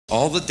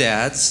All the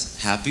dads,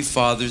 happy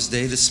Father's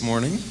Day this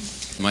morning.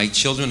 My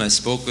children, I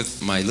spoke with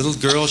my little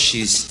girl.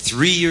 She's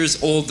 3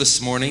 years old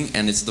this morning,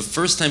 and it's the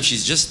first time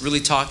she's just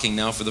really talking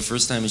now for the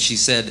first time, and she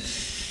said,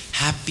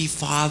 "Happy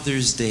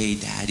Father's Day,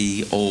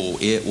 Daddy." Oh,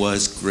 it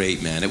was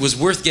great, man. It was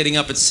worth getting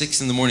up at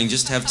 6 in the morning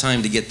just to have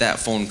time to get that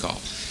phone call.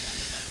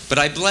 But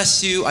I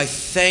bless you. I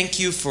thank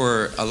you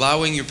for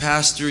allowing your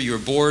pastor, your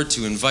board,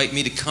 to invite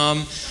me to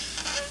come.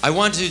 I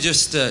want to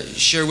just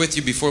share with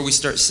you before we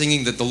start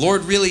singing that the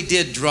Lord really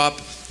did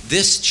drop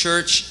this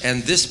church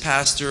and this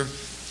pastor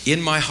in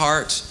my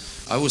heart.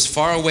 I was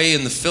far away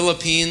in the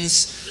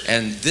Philippines,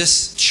 and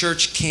this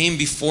church came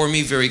before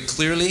me very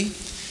clearly.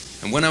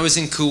 And when I was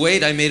in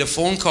Kuwait, I made a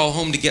phone call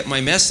home to get my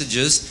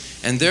messages,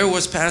 and there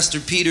was Pastor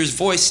Peter's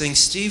voice saying,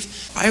 "Steve,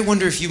 I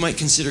wonder if you might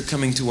consider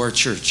coming to our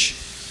church."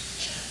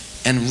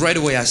 And right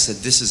away I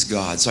said, "This is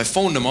God." So I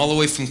phoned him all the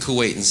way from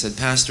Kuwait and said,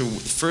 "Pastor,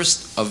 first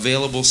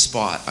available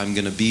spot, I'm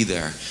going to be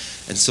there."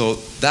 And so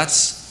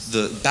that's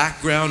the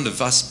background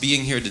of us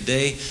being here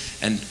today.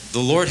 And the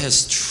Lord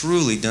has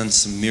truly done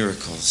some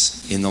miracles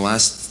in the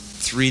last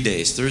 3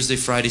 days, Thursday,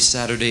 Friday,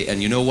 Saturday.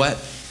 And you know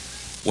what?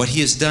 What He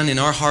has done in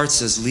our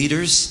hearts as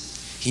leaders,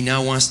 He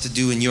now wants to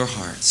do in your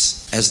hearts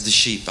as the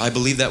sheep. I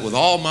believe that with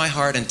all my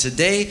heart. And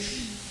today,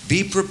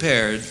 be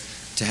prepared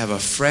to have a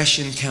fresh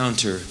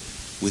encounter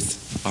with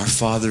our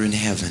Father in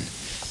heaven.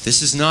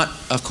 This is not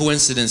a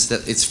coincidence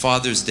that it's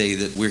Father's Day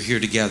that we're here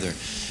together.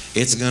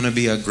 It's going to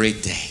be a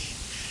great day.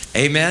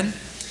 Amen?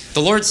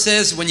 The Lord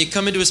says when you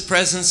come into His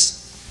presence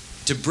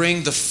to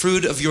bring the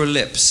fruit of your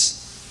lips,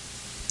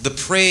 the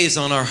praise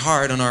on our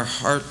heart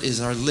is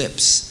our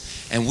lips.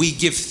 And we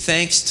give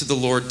thanks to the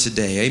Lord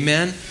today.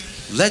 Amen?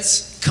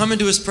 Let's come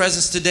into His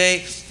presence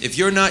today. If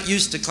you're not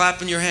used to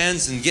clapping your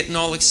hands and getting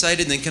all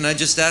excited, then can I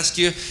just ask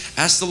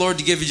the Lord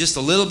to give you just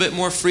a little bit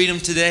more freedom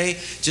today,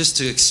 just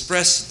to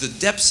express the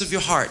depths of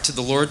your heart to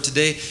the Lord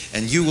today,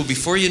 and you will,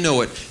 before you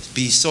know it,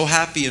 be so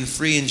happy and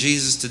free in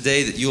Jesus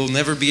today that you'll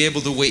never be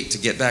able to wait to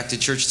get back to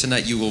church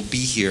tonight. You will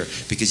be here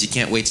because you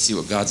can't wait to see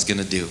what God's going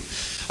to do.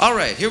 All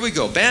right, here we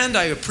go. Band,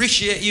 I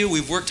appreciate you.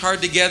 We've worked hard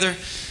together.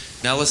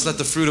 Now let's let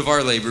the fruit of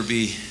our labor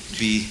be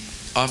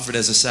offered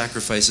as a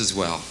sacrifice as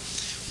well.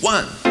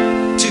 1,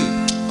 2,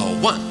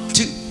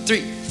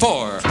 3,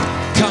 4.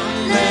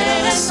 Come,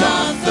 let us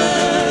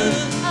offer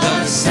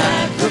a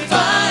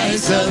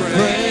sacrifice of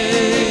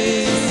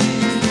praise.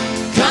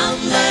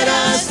 Come, let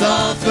us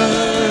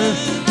offer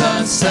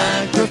a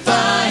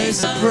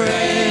sacrifice of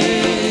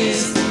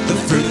praise. The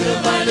fruit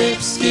of our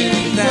lips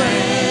giving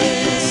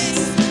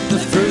thanks. The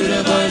fruit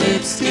of our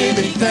lips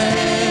giving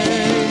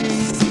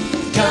thanks.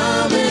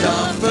 Come and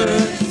offer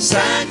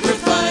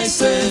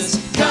sacrifices.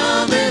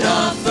 Come and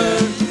offer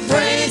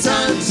praise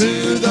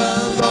unto the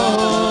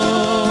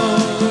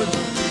Lord.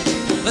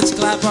 Let's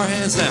clap our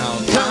hands now.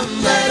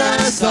 Come, let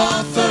us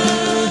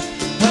offer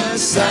a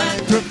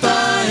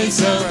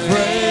sacrifice of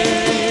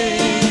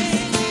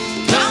praise.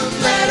 Come,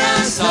 let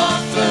us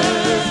offer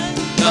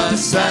a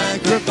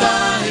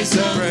sacrifice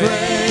of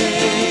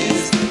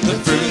praise. The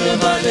fruit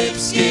of our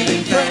lips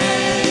giving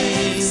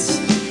thanks.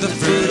 The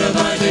fruit of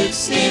our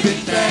lips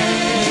giving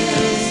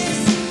thanks.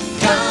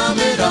 Come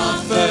and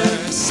offer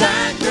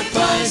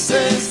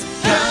sacrifices.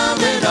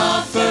 Come and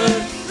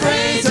offer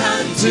praise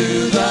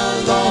unto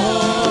the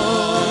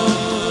Lord.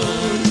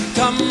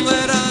 Come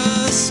let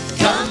us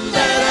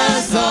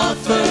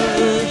offer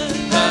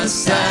a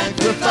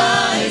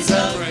sacrifice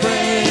of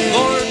praise.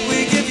 Lord,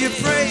 we give you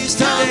praise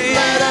today. Come,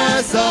 let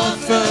us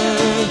offer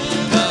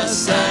a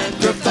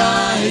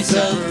sacrifice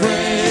of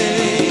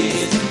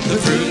praise. The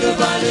fruit of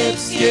our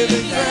lips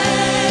giving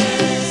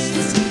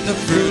thanks. The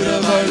fruit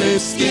of our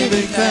lips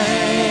giving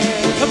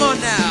thanks. Come on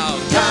now.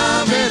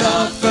 Come and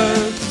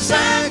offer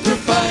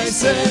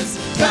sacrifices.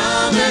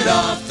 Come and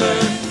offer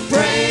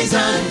praise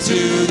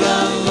unto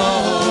the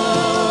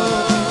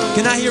Lord.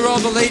 Can I hear all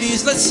the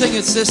ladies? Let's sing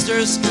it,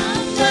 sisters.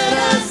 Come, let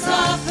us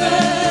offer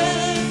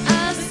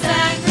a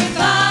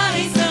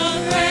sacrifice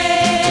of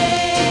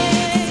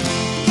praise.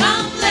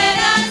 Come, let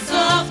us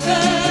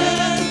offer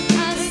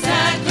a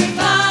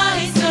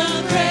sacrifice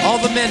of praise. All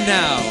the men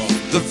now.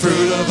 The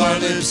fruit of our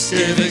lips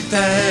giving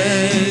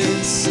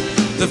thanks.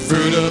 The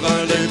fruit of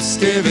our lips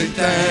giving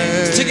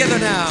thanks. Together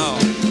now.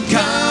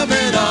 Come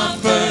and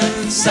offer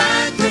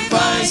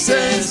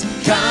sacrifices.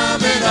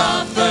 Come and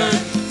offer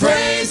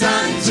praise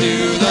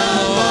unto the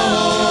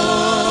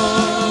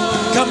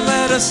Lord. Come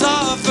let us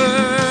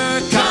offer.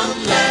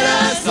 Come, let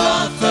us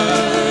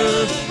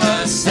offer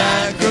a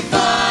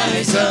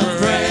sacrifice of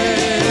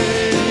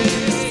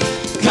praise.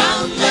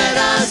 Come, let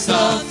us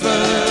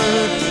offer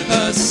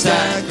a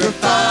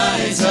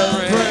sacrifice of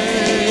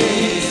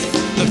praise.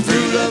 The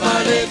fruit of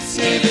our lips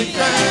giving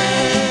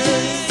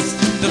thanks.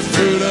 The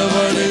fruit of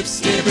our lips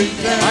giving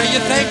thanks. Are you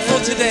thankful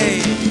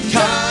today?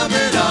 Come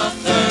and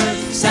offer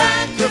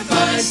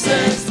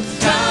sacrifices.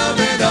 Come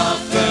and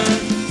offer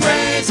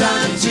praise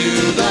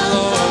unto the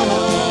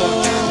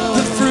Lord.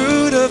 The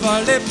fruit of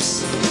our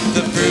lips.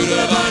 The fruit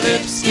of our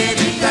lips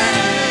giving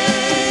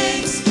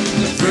thanks.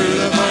 The fruit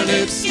of our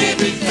lips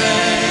giving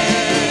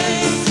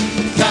thanks.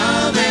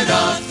 Come and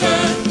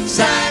offer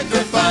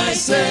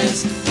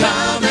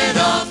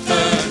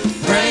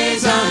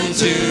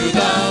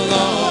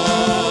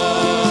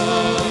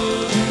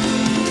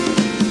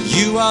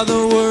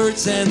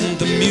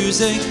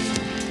music.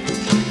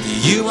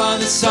 You are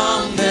the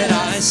song that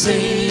I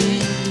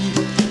sing.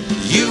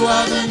 You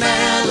are the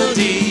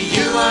melody,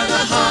 you are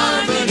the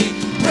harmony.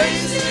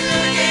 Praise to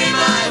your name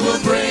I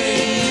will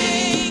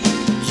bring.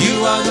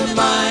 You are the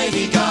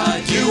mighty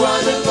God, you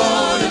are the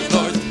Lord of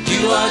lords,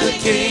 you are the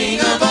King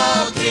of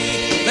all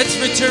kings. Let's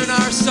return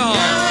our song.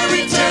 Now I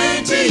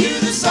return to you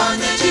the song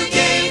that you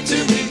gave to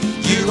me.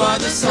 You are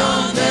the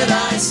song that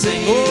I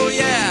sing. Oh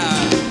yeah.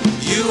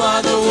 You are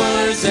the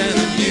words and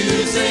the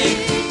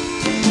music.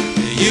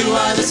 You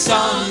are the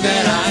song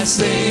that I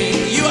sing.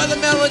 You are the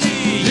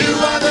melody. You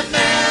are the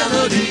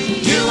melody.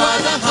 You are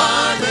the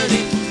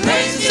harmony.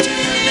 Praise to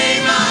your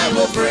name I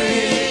will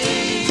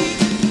bring.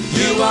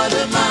 You are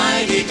the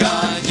mighty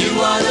God. You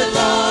are the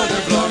Lord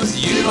of lords.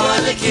 You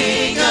are the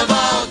King of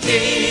all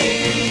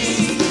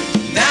kings.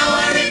 Now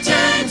I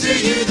return to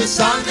you the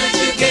song that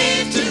you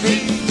gave to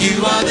me.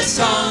 You are the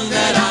song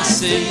that I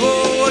sing.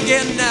 Oh,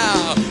 again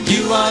now.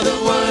 You are the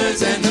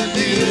words and the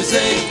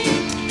music.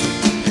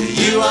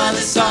 You are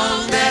the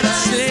song that I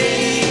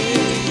sing.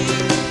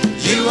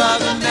 You are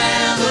the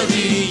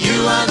melody.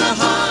 You are the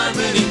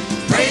harmony.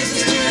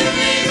 Praises to your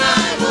name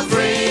I will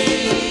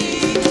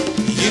bring.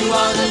 You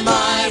are the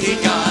mighty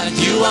God.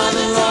 You are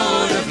the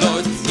Lord of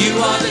lords. You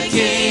are the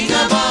King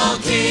of all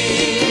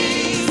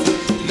kings.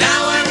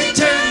 Now I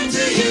return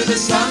to you the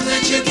song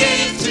that you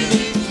gave to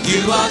me.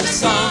 You are the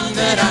song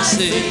that I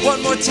sing.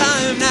 One more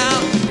time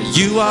now.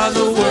 You are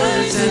the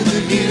words and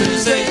the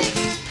music.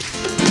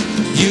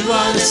 You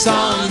are the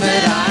song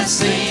that I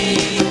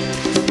sing.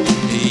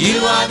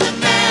 You are the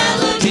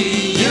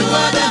melody. You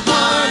are the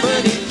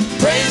harmony.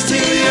 Praise to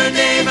your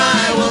name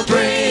I will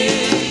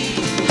bring.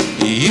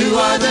 You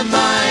are the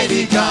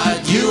mighty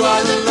God. You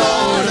are the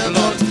Lord of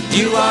lords.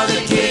 You are the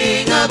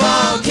King of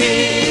all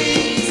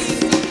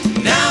kings.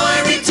 Now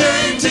I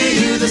return to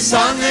you the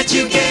song that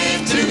you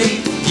gave to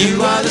me.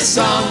 You are the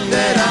song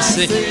that I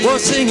sing. We'll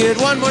sing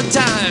it one more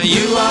time.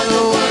 You are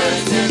the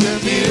words and the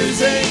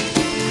music.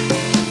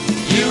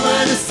 You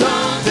are the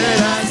song that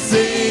I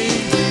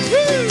sing.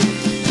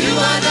 You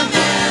are the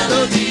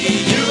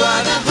melody. You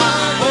are the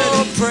harmony.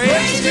 Oh,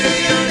 praise to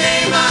your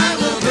name I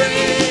will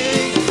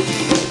bring.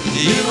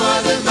 You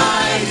are the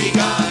mighty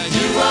God.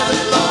 You are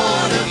the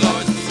Lord of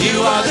lords. You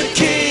are the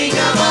King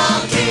of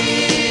all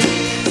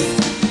kings.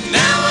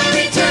 Now I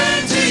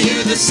return to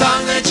you the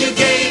song that you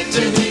gave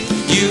to me.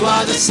 You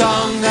are the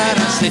song that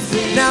I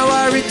sing. Now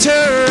I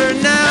return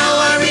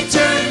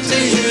to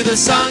you the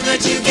song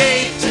that you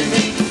gave to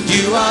me.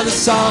 You are the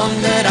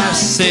song that I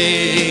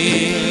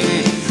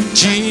sing.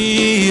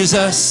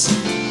 Jesus,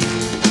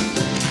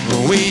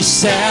 we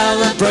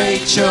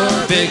celebrate your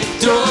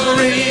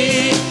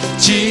victory.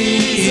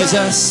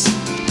 Jesus,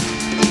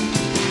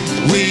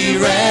 we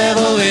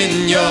revel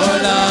in your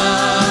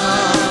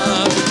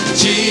love.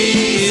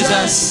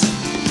 Jesus,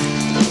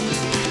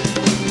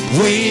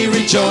 we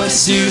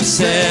rejoice you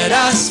set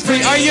us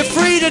free. Are you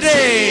free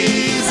today?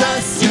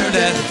 Jesus, your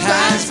death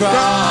has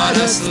brought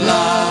us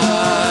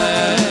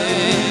life.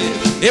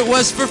 It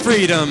was for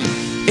freedom.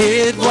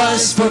 It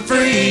was for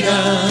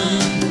freedom.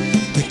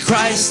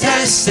 Christ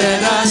has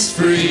set us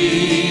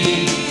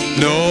free.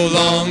 No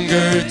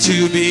longer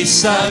to be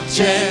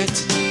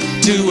subject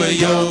to a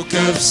yoke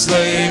of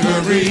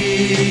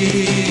slavery.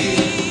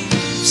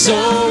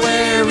 So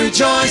we're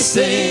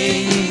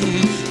rejoicing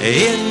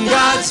in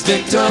God's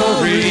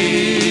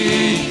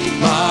victory.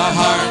 Our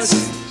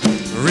hearts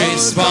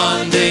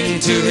responding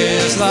to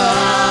his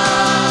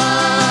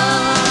love.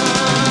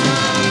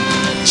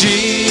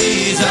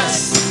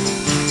 Jesus,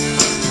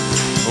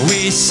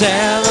 we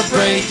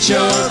celebrate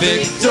your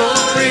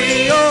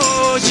victory.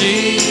 Oh,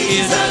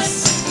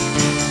 Jesus,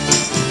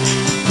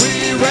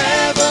 we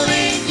revel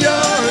in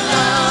your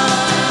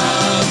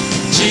love.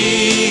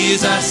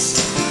 Jesus,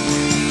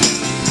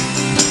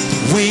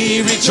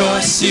 we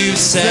rejoice you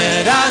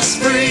set us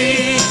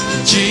free.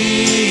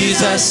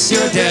 Jesus,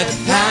 your death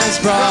has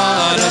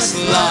brought us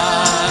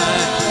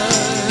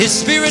life. His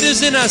Spirit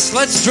is in us,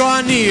 let's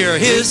draw near.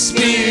 His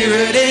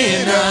Spirit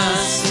in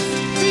us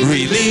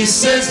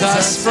releases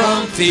us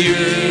from fear,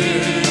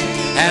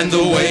 and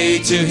the way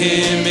to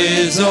him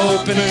is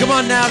open. Come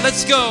on now,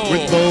 let's go.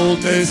 With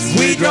boldness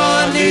we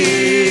draw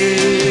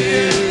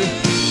near,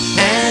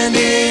 and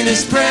in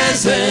his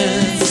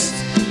presence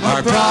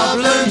our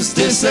problems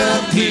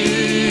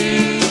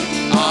disappear.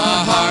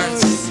 Our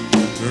hearts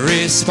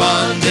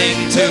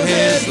responding to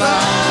his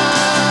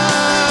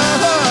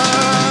love.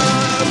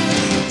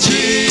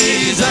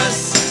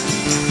 Jesus,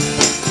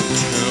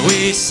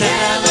 we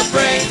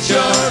celebrate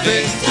your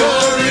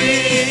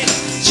victory.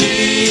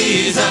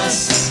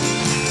 Jesus,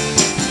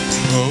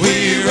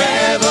 we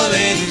revel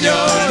in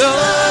your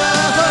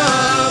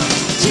love.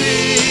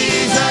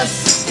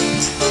 Jesus,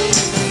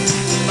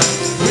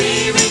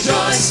 we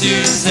rejoice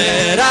you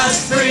set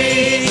us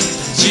free.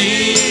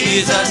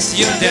 Jesus,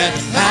 your death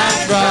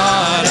has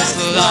brought us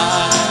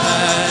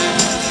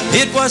life.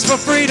 It was for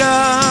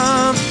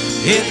freedom.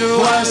 It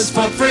was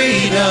for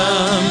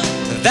freedom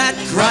that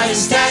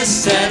Christ has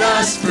set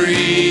us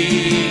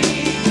free.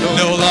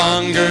 No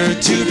longer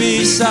to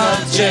be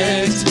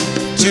subject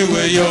to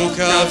a yoke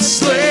of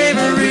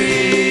slavery.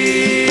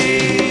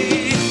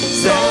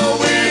 So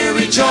we're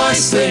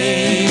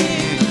rejoicing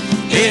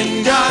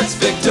in God's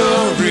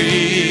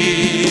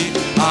victory.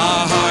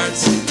 Our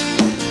hearts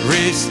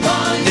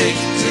responding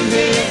to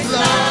His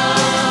love.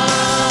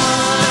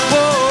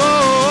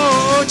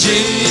 Oh,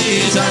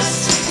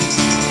 Jesus,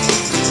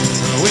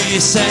 we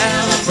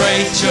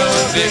celebrate your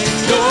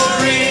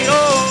victory.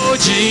 Oh,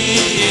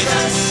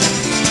 Jesus,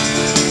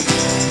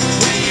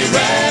 we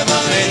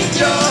revel in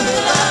your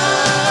love.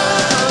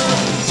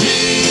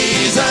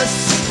 Jesus,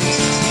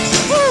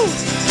 woo,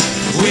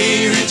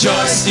 we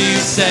rejoice you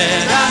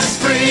set us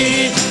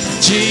free.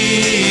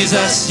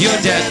 Jesus, your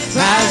death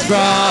has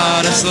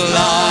brought us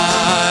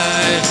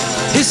life.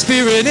 His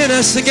Spirit in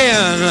us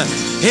again.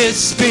 His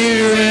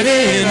Spirit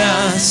in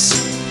us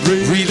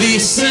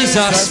releases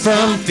us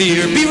from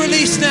fear. Be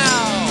released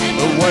now.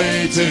 The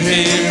way to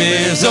Him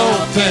is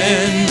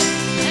open.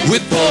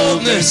 With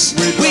boldness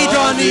we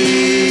draw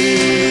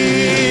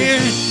near.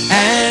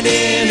 And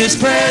in His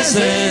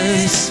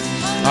presence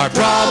our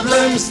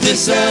problems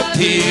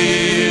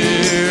disappear.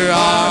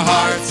 Our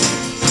hearts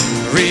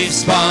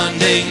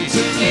responding,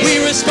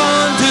 we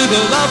respond to the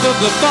love of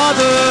the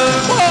Father.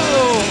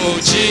 Whoa,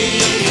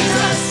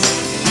 Jesus,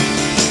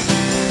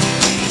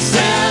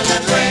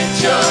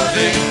 celebrate your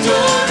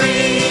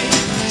victory.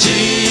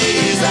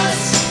 Jesus,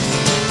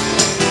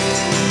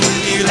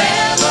 we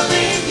revel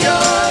in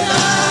your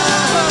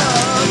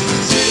love.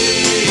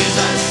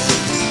 Jesus,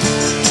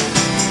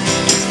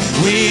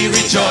 we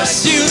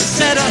rejoice you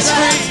set us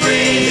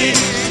free.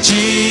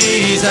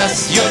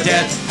 Jesus, your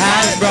death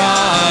has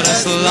brought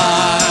us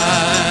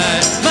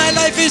life. My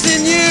life is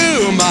in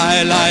you.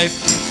 My life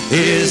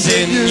is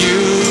in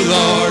you,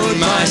 Lord.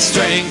 My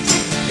strength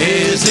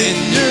is in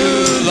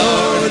you,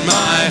 Lord.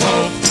 My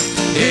hope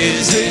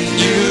is in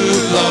you,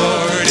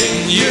 Lord.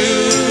 In you,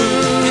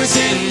 it's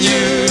in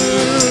you.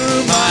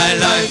 My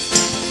life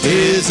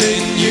is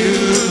in you,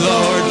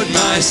 Lord.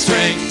 My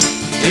strength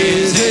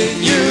is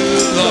in you,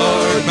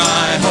 Lord.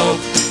 My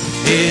hope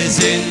is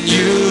in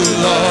you,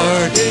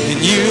 Lord. In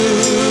you,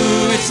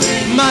 it's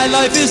my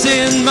life is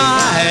in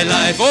my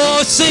life.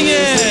 Oh, sing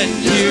it.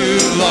 You,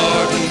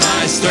 Lord.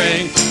 My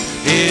strength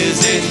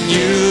is in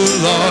you,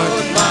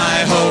 Lord.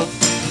 My hope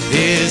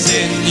is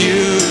in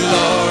you,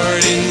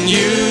 Lord. In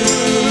you,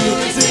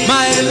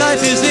 my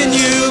life is in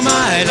you.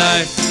 My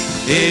life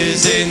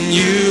is in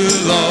you,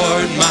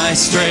 Lord. My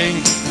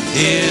strength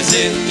is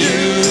in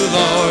you,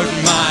 Lord.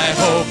 My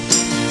hope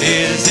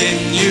is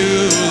in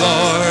you,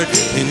 Lord.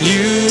 In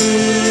you,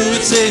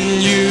 it's in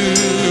you.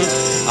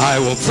 I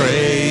will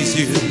praise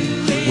you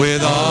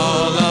with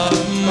all of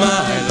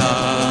my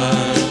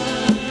life.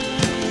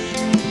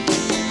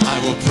 I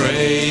will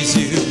praise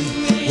you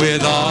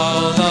with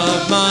all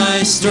of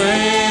my strength.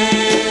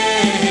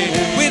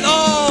 With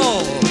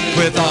all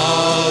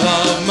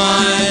of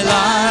my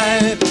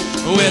life.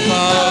 With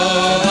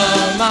all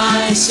of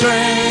my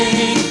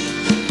strength.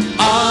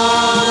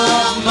 All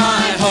of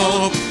my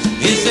hope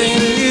is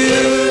in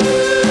you.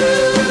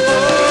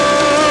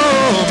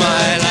 Oh,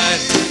 my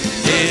life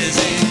is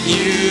in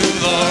you,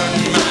 Lord.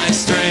 My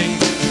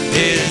strength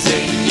is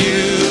in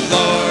you,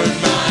 Lord.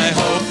 My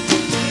hope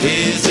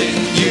is in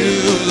you,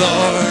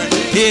 Lord.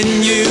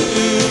 In you,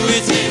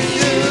 it's in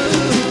you.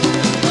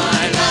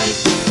 My life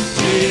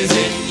is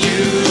in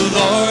you,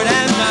 Lord.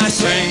 And my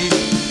strength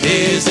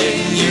is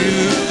in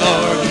you,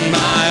 Lord.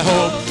 My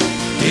hope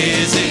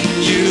is in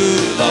you,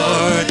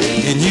 Lord.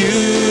 In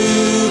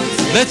you.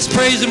 Let's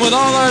praise Him with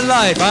all our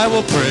life. I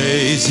will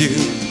praise you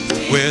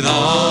with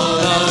all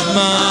of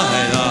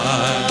my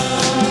life.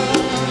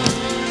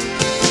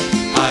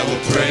 I will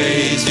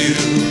praise you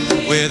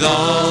with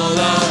all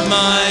of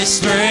my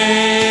strength.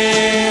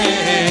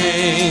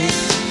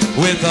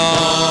 With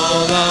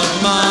all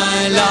of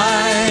my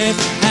life.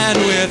 And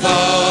with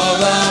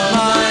all of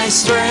my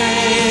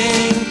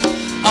strength.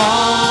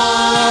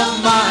 All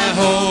of my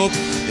hope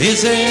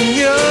is in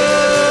you.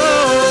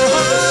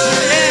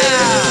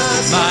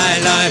 My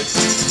life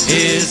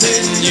is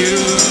in you,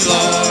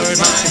 Lord.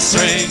 My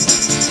strength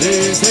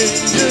is in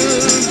you,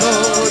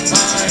 Lord.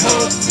 My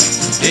hope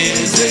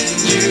is in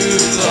you,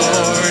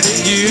 Lord.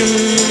 In you,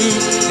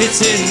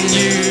 it's in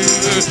you.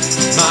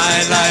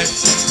 My life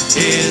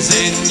is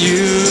in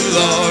you,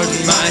 Lord.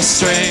 My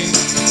strength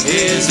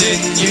is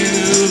in you,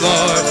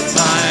 Lord.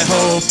 My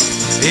hope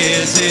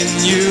is in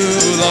you,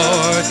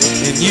 Lord.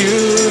 In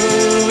you,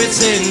 it's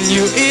in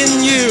you.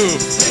 In you,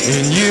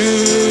 in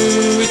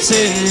you, it's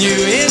in you.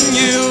 In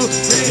you,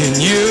 in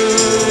you,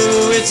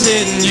 it's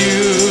in you.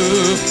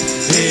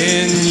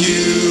 In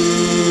you.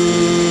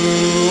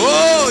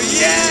 Oh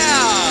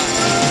yeah!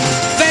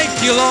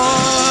 Thank you,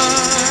 Lord.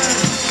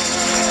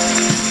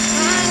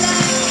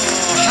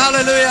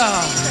 Hallelujah.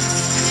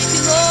 Thank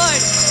you,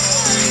 Lord.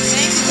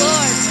 Thank you,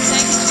 Lord.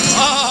 Thank you, Jesus.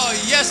 Oh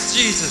yes,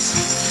 Jesus.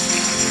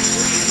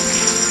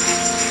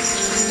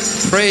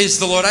 Praise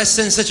the Lord. I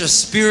sense such a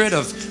spirit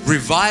of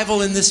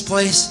revival in this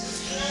place.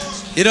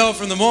 You know,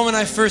 from the moment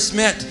I first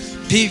met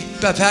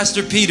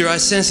Pastor Peter, I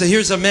sense that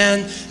here's a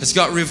man that's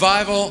got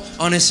revival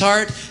on his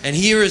heart, and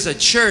here is a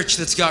church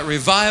that's got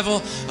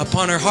revival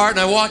upon her heart.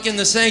 And I walk in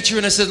the sanctuary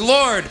and I said,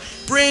 Lord,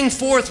 bring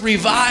forth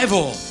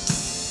revival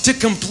to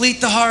complete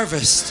the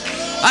harvest.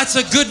 That's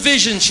a good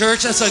vision,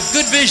 church. That's a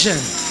good vision.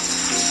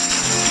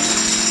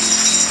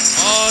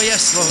 Oh,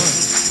 yes,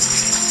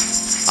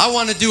 Lord. I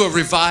want to do a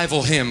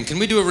revival hymn. Can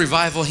we do a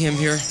revival hymn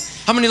here?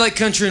 How many like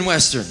country and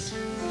western?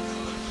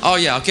 Oh,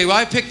 yeah. Okay, well,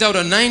 I picked out a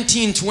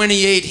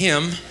 1928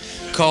 hymn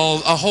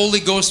called A Holy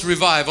Ghost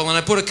Revival, and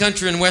I put a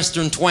country and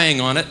western twang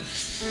on it.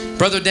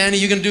 Brother Danny,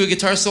 you going to do a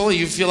guitar solo?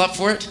 You feel up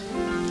for it?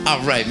 All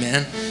right,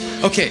 man.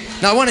 Okay,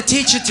 now I want to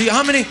teach it to you.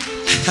 How many?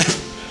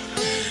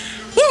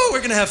 Woo, we're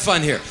going to have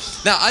fun here.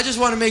 Now, I just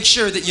want to make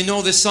sure that you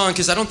know this song,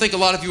 because I don't think a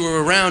lot of you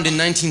were around in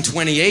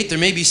 1928. There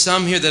may be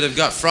some here that have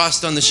got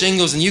frost on the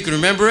shingles and you can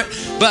remember it.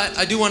 But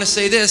I do want to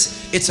say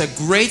this. It's a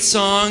great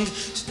song,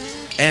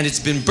 and it's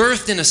been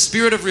birthed in a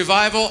spirit of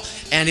revival,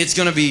 and it's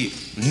going to be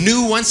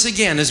new once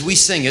again as we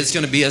sing it. It's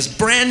going to be as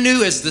brand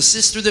new as the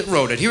sister that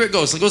wrote it. Here it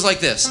goes. It goes like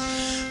this.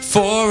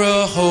 For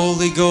a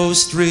Holy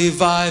Ghost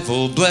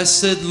revival,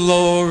 blessed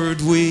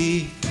Lord,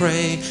 we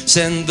pray.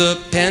 Send the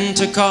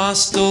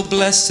Pentecostal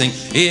blessing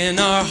in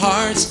our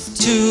hearts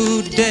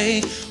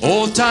today.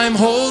 Old-time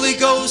Holy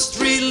Ghost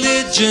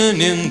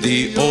religion in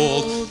the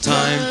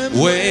old-time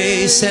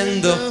way.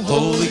 Send the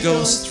Holy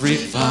Ghost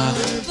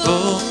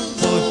revival.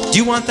 Do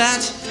you want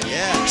that?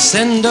 Yeah.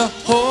 Send a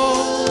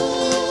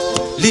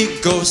Holy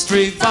Ghost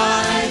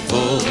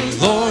revival,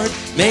 Lord.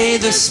 May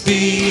the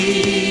Spirit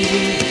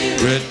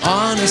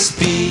on us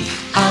be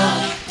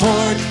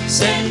outpoured.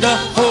 Send a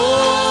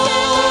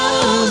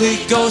Holy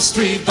Ghost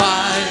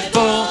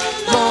revival,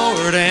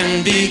 Lord,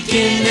 and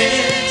begin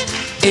it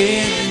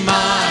in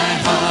my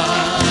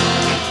heart.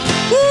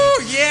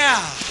 Woo,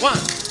 yeah! 1,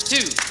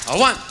 2,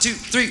 1, 2,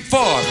 3,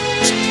 4.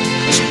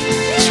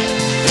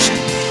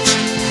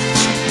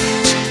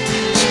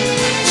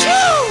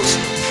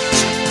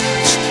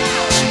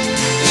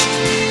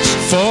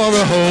 For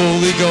a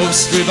Holy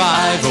Ghost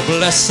revival,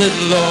 blessed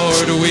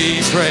Lord,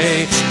 we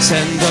pray.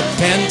 Send the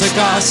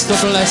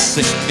Pentecostal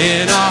blessing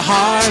in our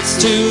hearts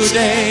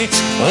today.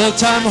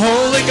 Old-time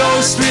Holy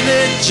Ghost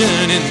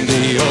religion in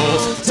the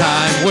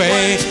old-time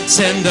way.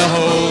 Send a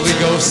Holy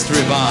Ghost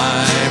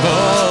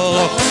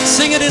revival.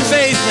 Sing it in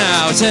faith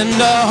now. Send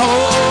a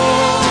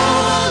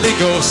Holy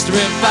Ghost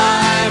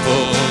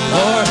revival,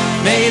 Lord.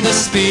 May the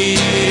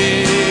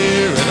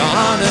Spirit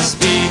on us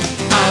be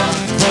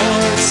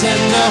outpoured.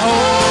 Send a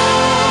Holy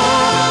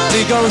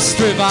Ghost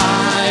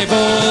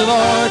revival,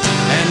 Lord,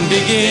 and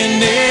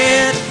begin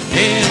it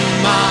in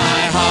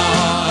my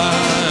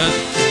heart.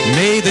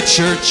 May the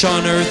church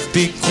on earth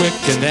be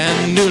quickened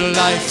and new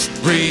life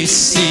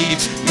receive.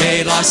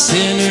 May lost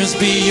sinners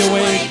be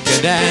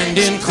awakened and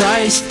in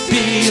Christ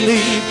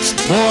believe.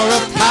 More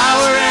of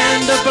power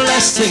and a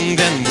blessing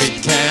than we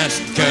can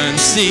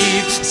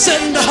conceive.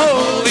 Send the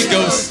Holy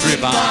Ghost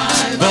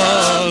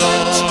revival,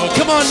 Lord.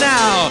 Come on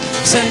now.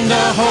 Send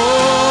a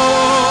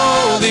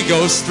Holy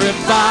Ghost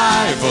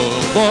revival,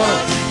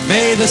 Lord.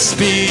 May the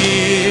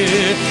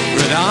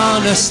Spirit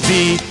on us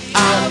be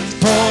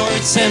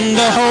outpoured. Send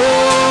a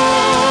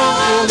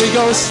Holy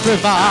Ghost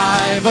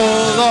revival,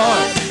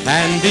 Lord,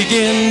 and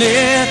begin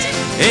it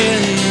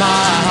in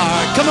my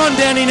heart. Come on,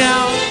 Danny,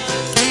 now.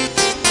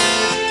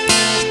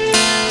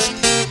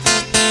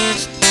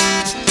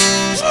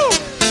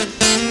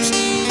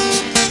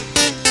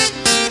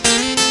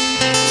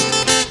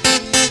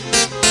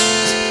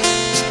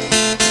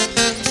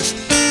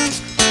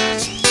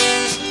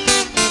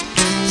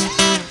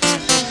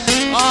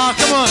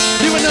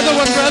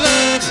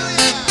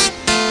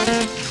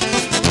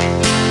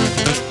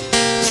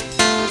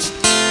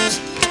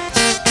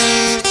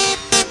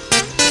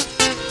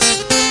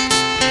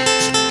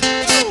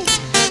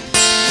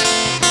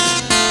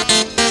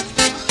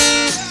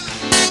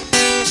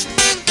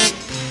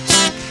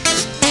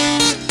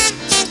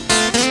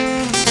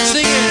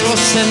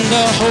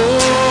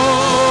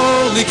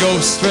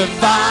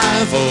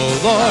 Revival,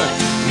 Lord,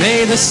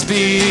 may the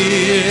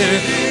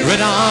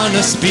Spirit on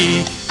us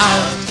be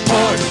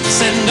outpoured.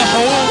 Send a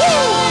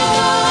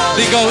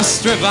Holy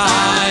Ghost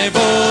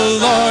revival,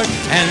 Lord,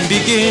 and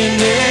begin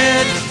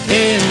it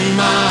in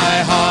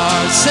my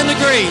heart. Send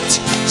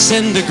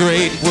a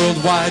great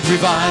worldwide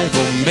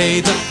revival.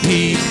 May the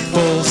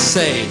people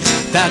say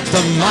that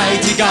the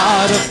mighty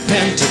God of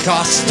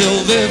Pentecost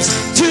still lives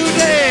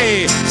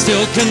today,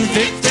 still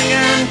convicting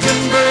and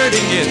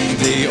converting in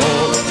the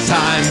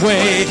old-time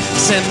way.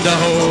 Send a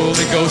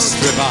Holy Ghost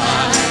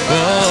revival,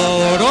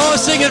 Lord. Oh,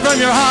 sing it from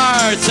your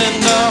heart.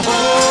 Send a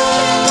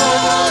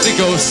Holy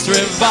Ghost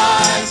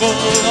revival,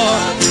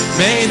 Lord.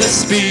 May the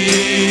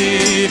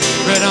Spirit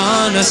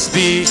on us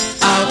be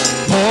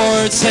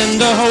outpoured.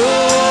 Send a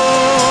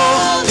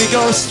Holy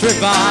Ghost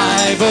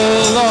revival,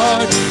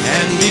 Lord,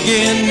 and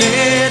begin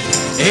it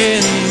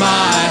in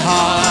my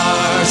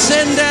heart.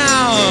 Send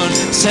down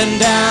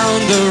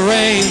the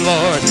rain,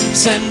 Lord.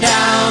 Send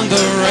down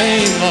the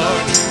rain,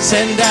 Lord.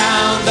 Send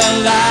down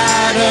the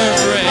latter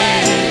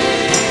rain.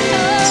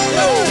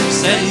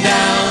 Send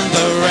down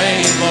the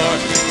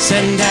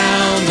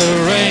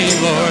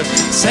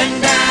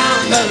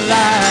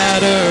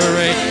latter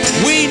rain.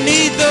 We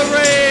need the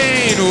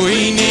rain.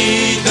 We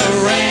need the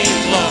rain,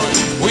 Lord.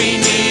 We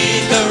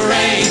need the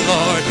rain,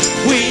 Lord.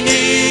 We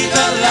need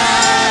the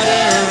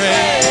latter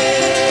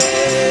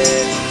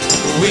rain.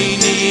 We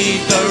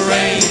need the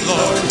rain,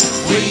 Lord.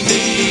 We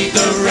need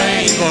the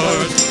rain,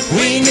 Lord.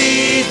 We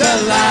need the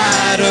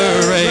latter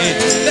rain.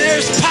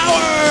 There's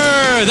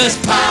power. There's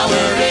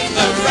power in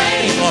the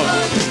rain,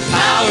 Lord.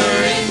 Power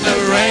in the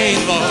rain,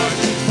 Lord.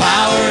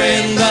 Power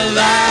in the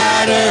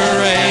latter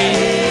rain.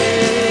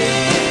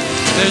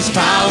 There's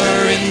power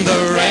in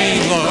the rain,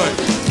 Lord.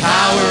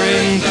 Power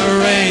in the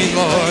rain,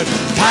 Lord.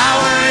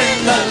 Power in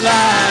the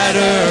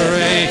latter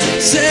rain.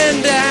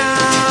 Send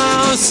down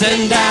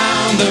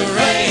the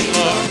rain,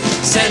 Lord.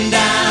 Send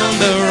down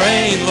the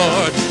rain,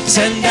 Lord.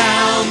 Send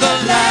down the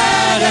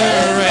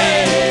latter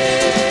rain.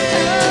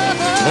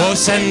 Oh,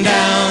 send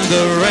down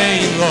the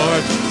rain,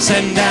 Lord.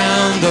 Send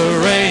down the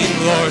rain,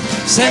 Lord.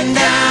 Send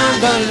down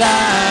the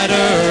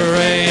latter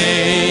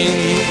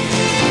rain.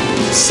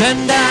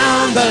 Send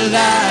down the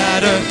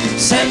ladder.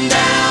 Send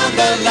down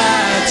the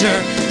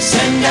ladder.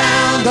 Send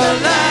down the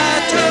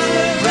latter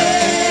rain.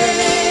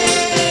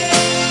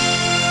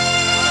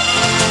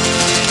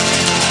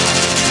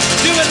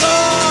 Do it,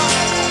 Lord.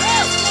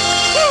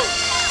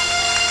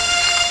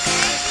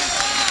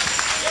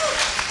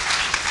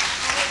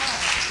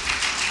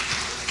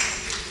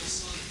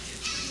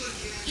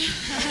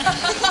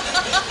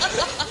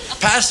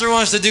 Pastor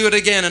wants to do it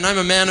again, and I'm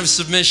a man of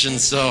submission,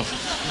 so.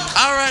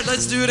 All right,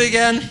 let's do it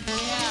again.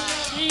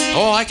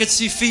 Oh, I could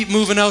see feet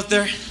moving out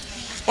there.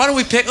 Why don't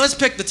we let's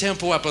pick the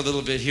tempo up a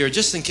little bit here,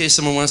 just in case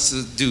someone wants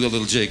to do a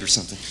little jig or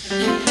something.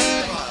 Come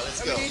on,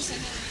 let's go.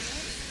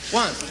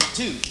 1,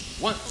 2,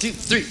 1, 2,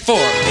 3, 4.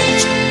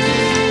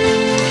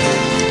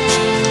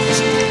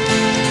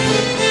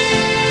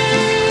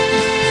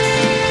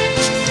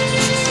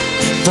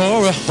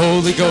 For a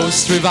Holy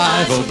Ghost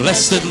revival,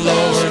 blessed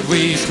Lord,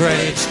 we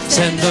pray.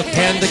 Send the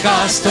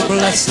Pentecostal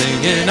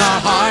blessing in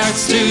our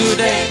hearts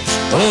today.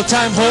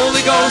 Old-time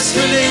Holy Ghost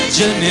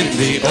religion in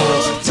the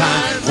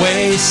old-time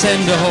way.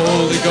 Send a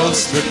Holy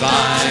Ghost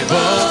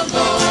revival,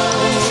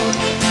 Lord.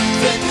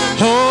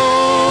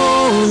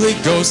 Holy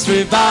Ghost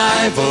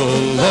revival,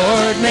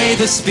 Lord, may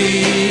the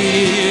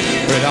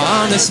Spirit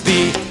on us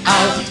be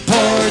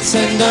outpoured.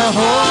 Send a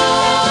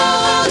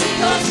Holy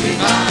Ghost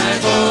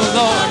revival,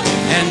 Lord,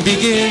 and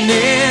begin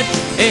it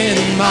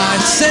in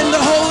mind. Send the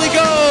Holy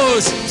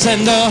Ghost,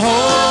 send the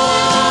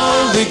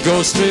Holy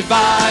Ghost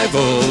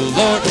revival,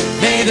 Lord.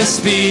 May the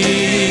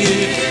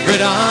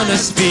Spirit on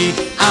us be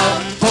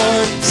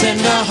outpoured. Send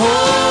the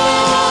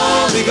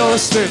Holy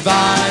Ghost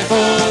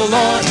revival,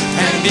 Lord,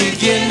 and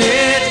begin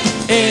it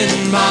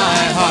in my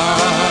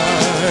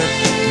heart.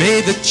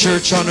 May the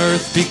church on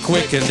earth be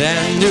quickened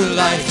and new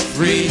life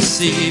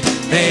receive.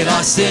 May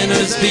lost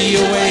sinners be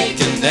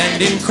awakened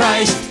and in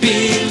Christ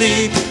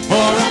believe. For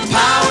a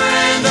power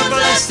and a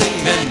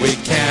blessing then we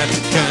can't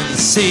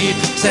conceive.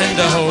 Send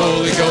a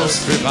Holy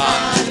Ghost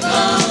revival,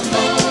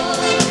 Lord.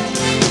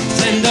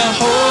 Send a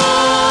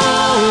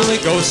Holy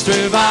Ghost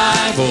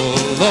revival,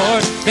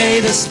 Lord. May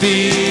the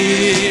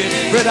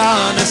Spirit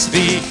on us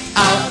be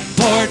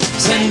outpoured.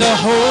 Send a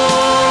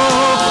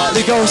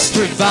Holy Ghost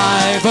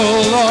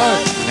revival,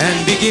 Lord,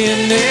 and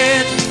begin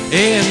it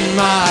in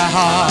my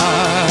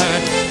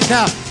heart.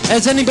 Now,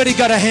 has anybody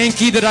got a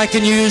hanky that I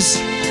can use?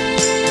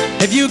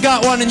 Have you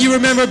got one and you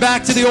remember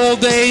back to the old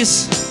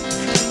days?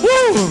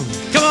 Woo!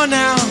 Come on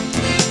now.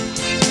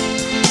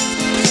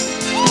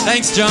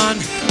 Thanks, John.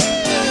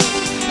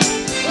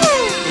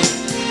 Woo!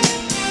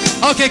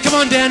 Okay, come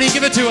on, Danny,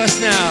 give it to us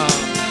now.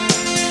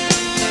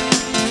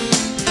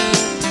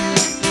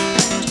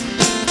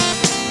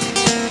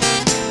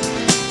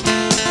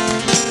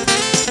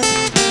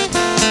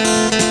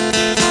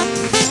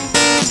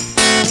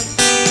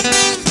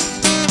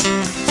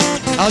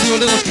 I'll do a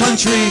little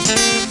country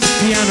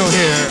piano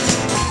here.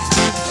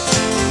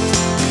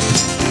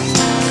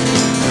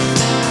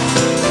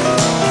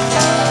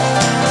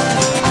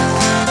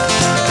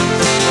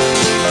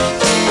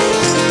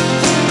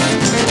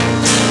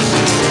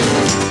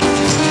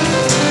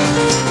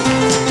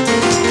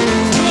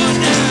 Come on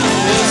now.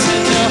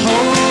 Send the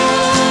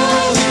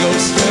Holy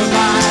Ghost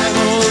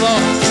revival,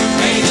 Lord.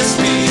 May the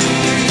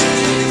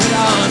Spirit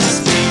on us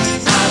be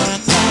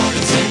outpoured.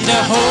 Send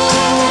the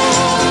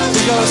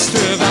Holy Ghost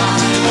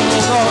revival,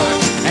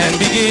 Lord, and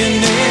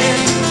begin it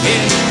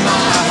in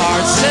my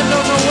heart. Send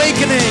an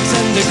awakening,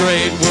 send a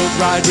great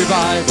worldwide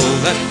revival.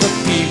 Let the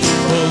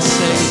people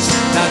say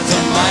that the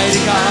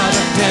mighty God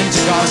of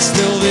Pentecost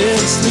still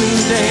lives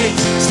today,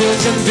 still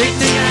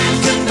convicting and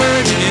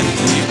converting in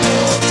the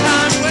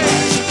old-time way.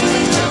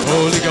 The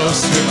Holy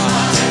Ghost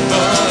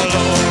revival,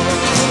 Lord.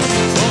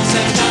 Oh,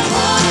 send the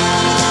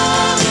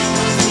Holy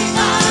Ghost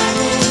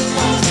revival,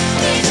 Lord.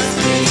 May the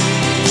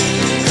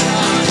Spirit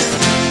on us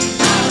be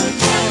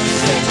outpoured.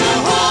 Send the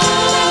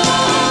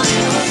Holy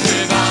Ghost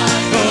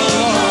revival,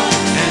 Lord,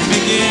 and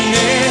begin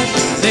it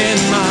in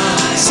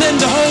my. Send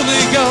the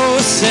Holy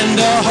Ghost, send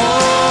the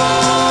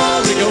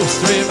Holy Ghost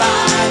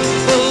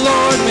revival,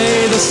 Lord.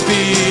 May the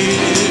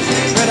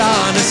Spirit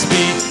on us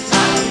be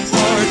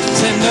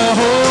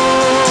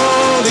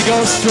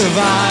Harvest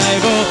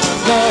revival,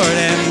 Lord,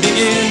 and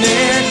begin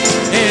it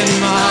in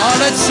my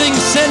heart. Let's sing,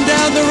 send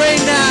down the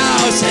rain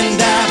now. Send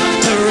down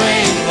the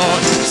rain,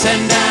 Lord.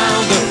 Send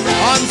down the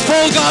on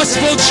Full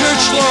Gospel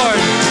Church, Lord.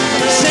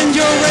 Send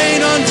your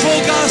rain on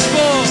Full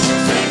Gospel.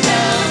 Send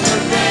down the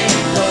rain,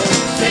 Lord.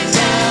 Send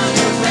down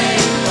the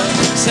rain, Lord.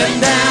 Send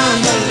down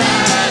the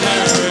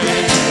latter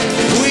rain.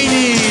 We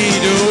need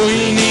the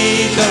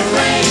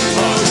rain,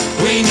 Lord.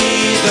 We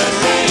need the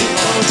rain,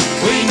 Lord.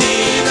 We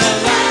need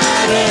the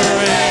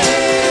latter rain.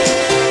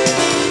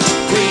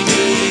 We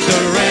need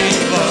the rain,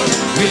 Lord.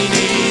 We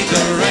need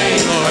the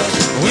rain, Lord.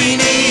 We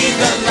need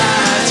the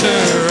latter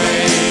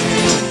rain.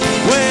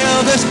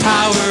 Well, there's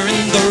power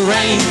in the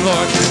rain,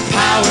 Lord.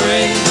 Power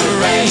in the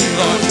rain,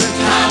 Lord.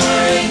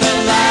 Power in the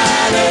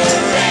latter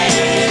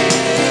rain.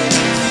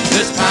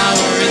 There's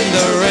power in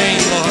the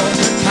rain, Lord.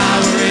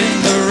 Power in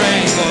the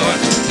rain, Lord.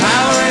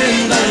 Power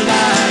in the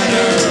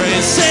latter rain.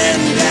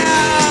 Send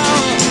down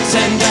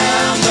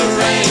the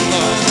rain,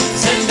 Lord.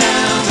 Send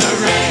down the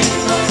rain,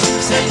 Lord.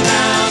 Send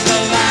down the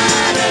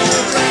latter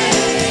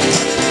rain.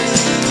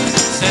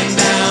 Send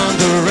down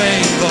the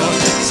rain, Lord.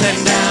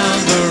 Send down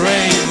the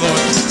rain,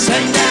 Lord.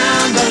 Send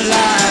down the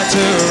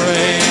latter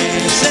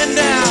rain. Send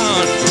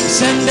down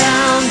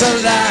the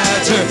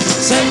latter.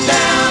 Send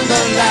down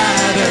the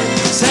ladder.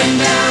 Send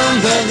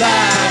down the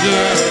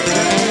ladder.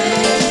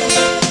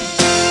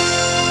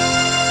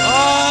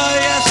 Oh,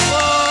 yes,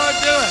 Lord,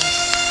 do it.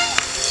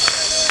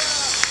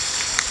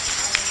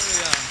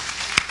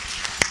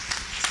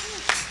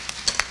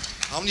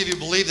 How many of you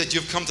believe that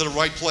you've come to the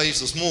right place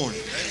this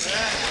morning?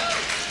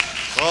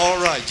 All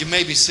right, you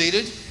may be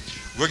seated.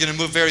 We're going to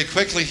move very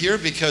quickly here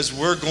because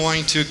we're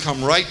going to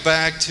come right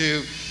back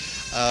to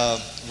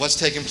what's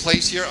taking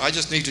place here. I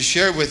just need to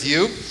share with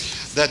you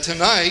that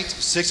tonight,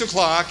 6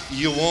 o'clock,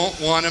 you won't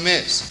want to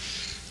miss.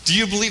 Do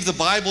you believe the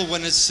Bible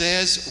when it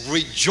says,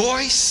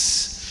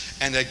 rejoice?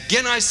 And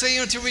again I say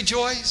unto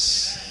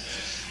rejoice.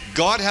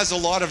 God has a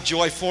lot of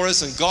joy for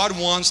us, and God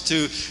wants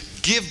to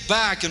give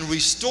back and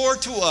restore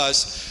to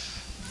us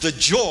the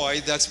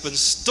joy that's been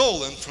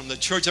stolen from the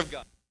church of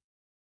God.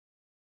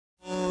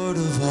 Lord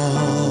of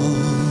all,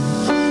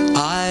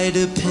 I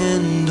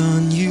depend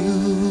on you.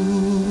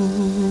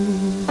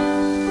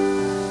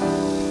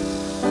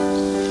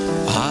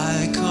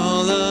 I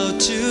call out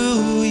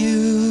to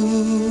you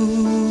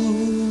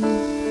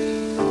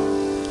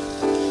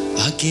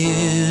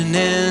again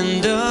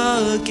and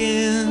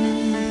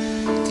again.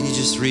 Can you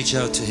just reach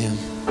out to him?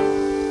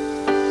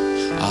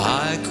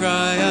 I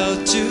cry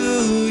out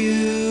to you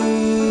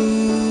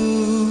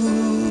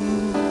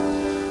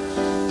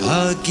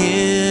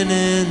again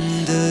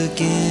and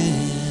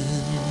again.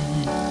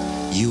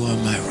 You are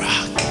my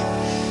rock.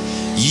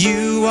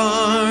 You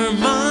are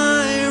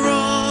my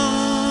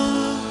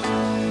rock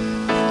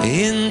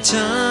in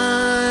times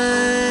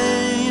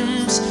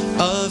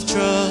of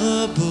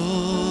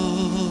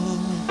trouble.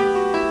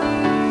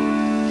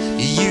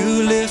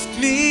 You lift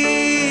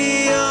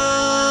me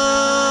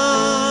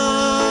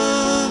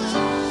up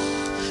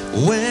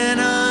when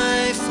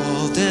I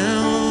fall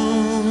down.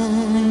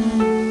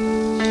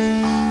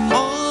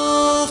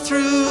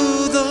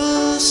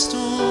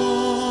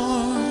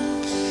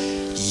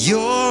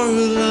 Your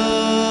love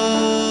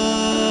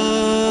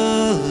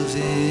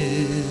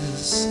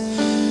is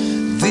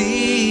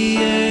the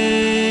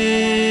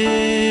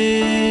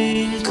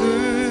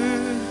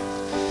anchor.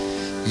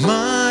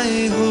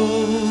 My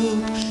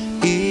hope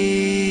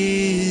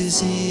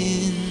is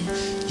in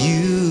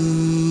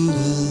you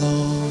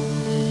alone.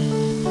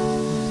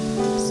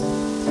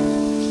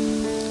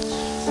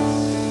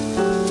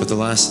 For the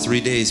last 3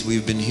 days,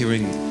 we've been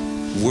hearing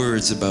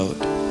words about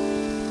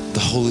the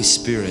Holy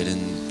Spirit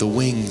and the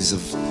wings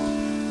of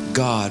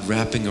God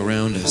wrapping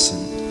around us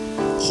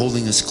and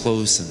holding us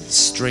close and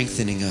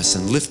strengthening us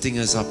and lifting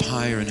us up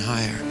higher and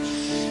higher.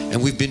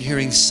 And we've been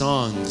hearing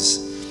songs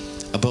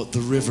about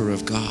the river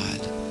of God.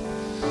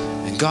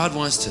 And God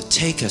wants to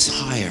take us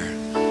higher.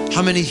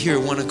 How many here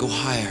want to go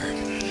higher?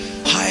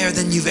 Higher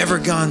than you've ever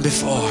gone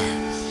before.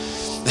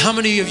 How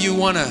many of you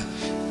want to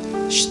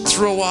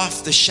throw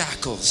off the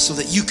shackles so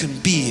that you can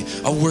be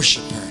a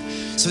worshiper?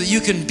 So that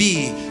you can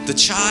be the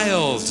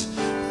child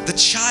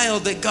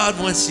that God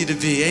wants you to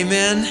be.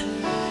 Amen?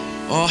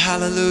 Oh,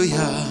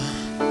 hallelujah.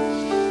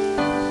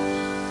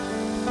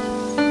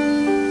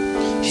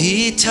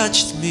 He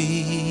touched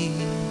me.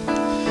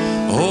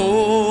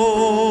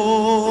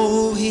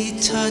 Oh, he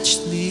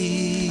touched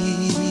me.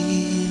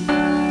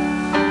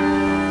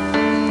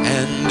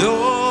 And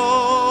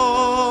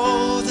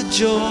oh, the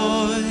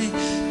joy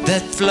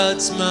that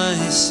floods my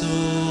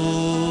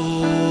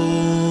soul.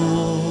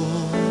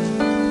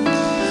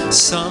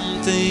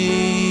 Something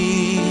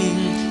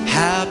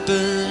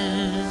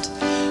happened,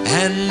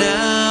 and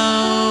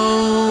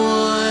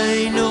now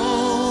I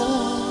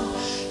know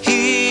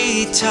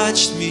he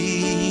touched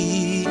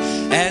me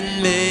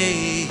and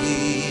made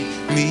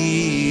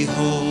me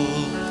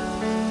whole.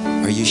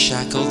 Are you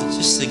shackled?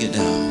 Just sing it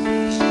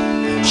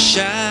now.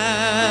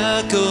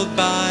 Shackled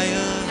by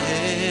a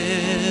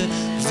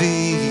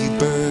heavy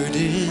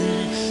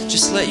burden,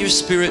 Just let your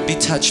spirit be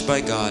touched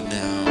by God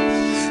now.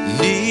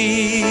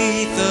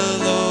 Neath the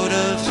load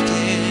of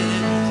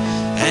care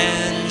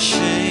and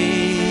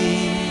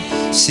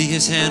shame. See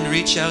his hand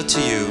reach out to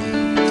you.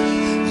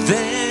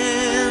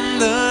 Then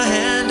the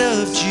hand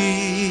of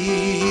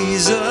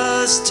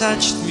Jesus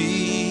touched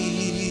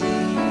me.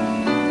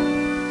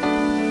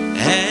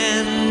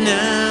 And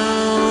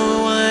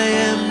now I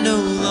am no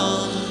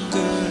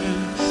longer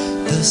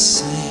the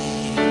same.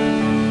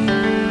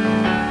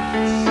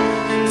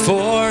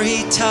 For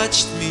he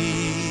touched me.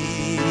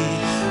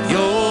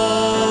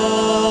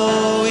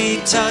 He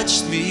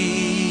touched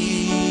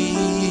me,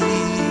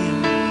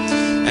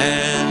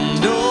 and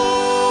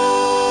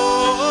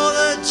oh,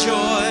 the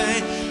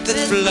joy that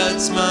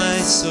floods my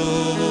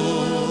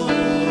soul.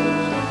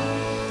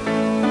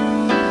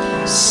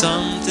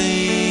 Something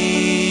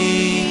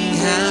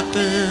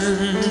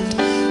happened,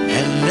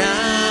 and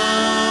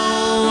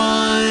now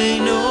I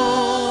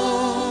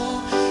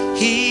know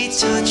he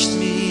touched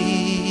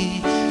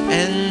me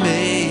and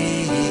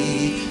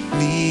made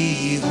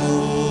me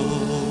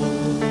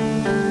whole.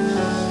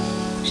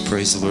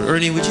 Praise the Lord.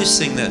 Ernie, would you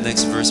sing that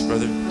next verse,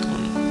 brother?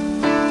 Come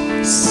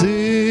on.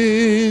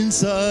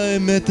 Since I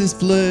met this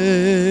blessed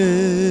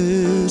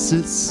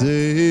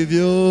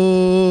Savior,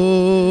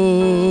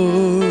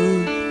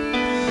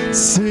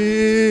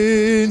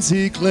 since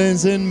he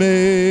cleansed and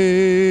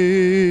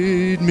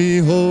made me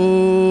whole,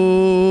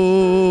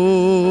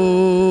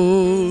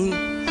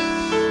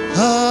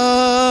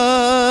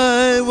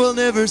 I will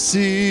never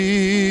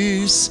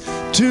cease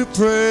to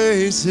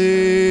praise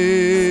him.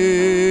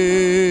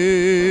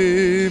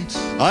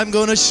 I'm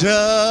gonna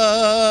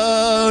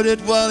shout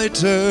it while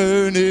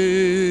eternity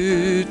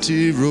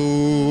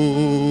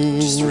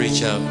rolls.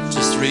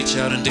 Just reach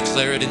out and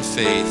declare it in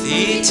faith.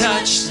 He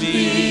touched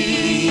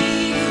me.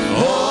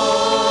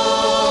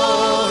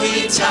 Oh,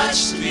 he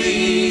touched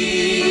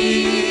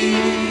me.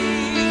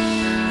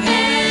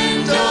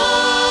 And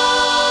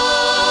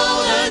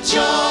oh, the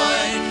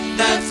joy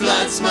that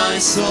floods my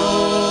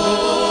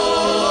soul.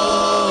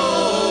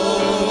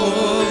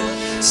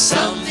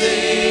 Something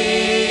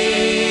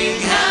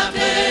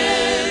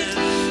happened,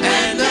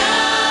 and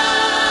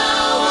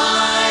now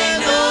I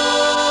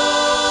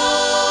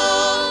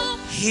know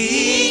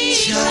he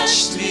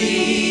touched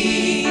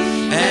me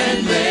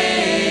and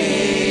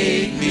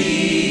made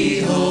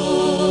me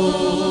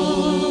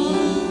whole.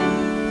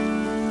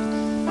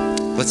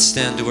 Let's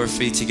stand to our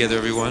feet together,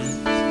 everyone.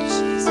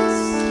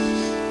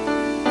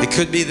 It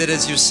could be that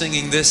as you're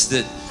singing this,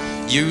 that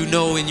you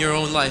know in your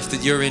own life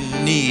that you're in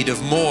need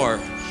of more.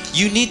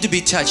 You need to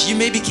be touched. You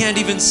maybe can't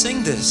even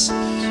sing this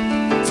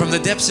from the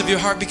depths of your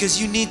heart because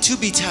you need to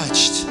be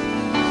touched.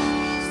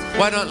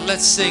 Why don't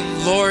let's sing,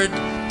 Lord,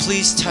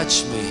 please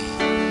touch me.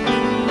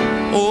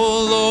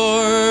 Oh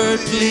Lord,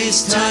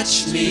 please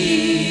touch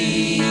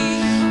me.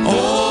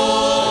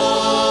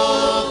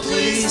 Oh,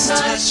 please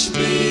touch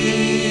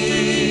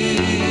me.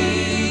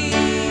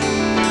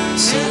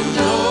 So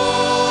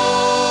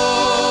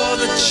Lord,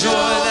 the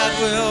joy that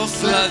will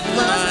flood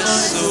my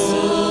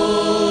soul.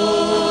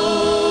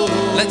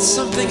 Let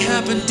something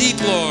happen deep,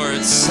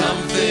 Lord.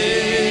 Something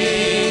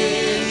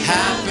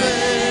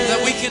happen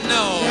that we can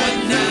know.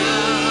 And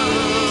now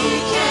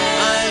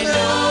I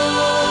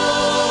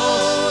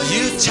know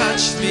you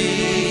touched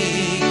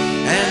me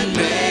and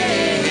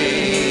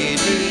made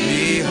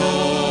me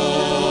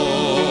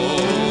whole.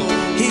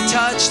 He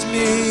touched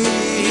me.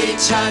 He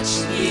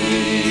touched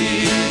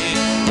me.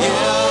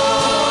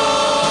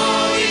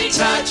 Oh, he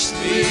touched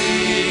me.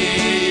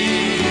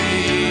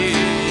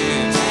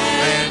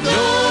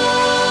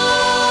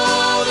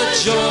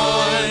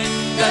 Joy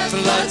that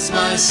floods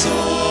my soul.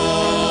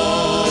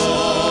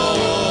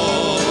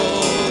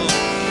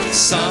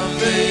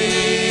 Something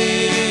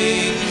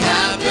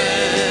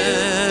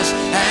happened,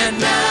 and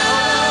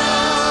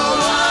now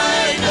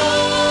I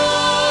know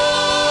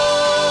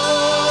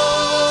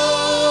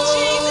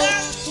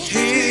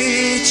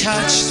he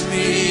touched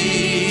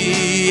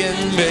me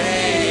and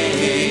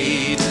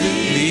made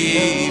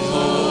me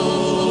whole.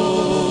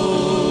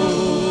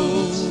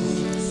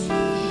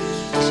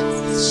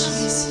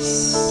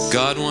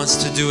 God wants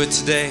to do it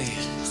today.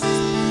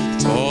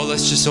 Oh,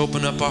 let's just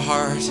open up our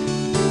heart.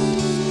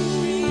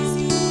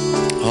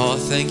 Oh,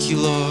 thank you,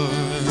 Lord.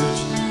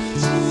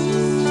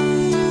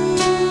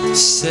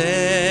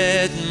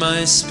 Set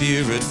my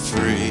spirit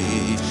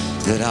free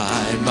that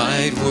I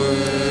might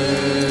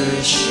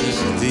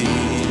worship thee.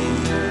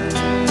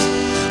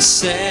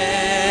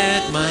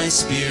 Set my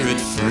spirit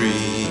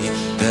free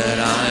that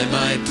I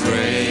might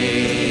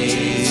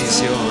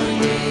praise your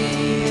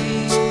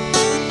name.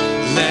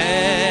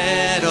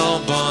 Let all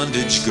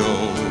bondage go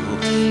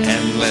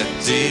and let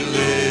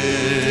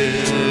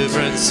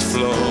deliverance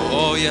flow.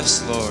 Oh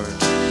yes, Lord.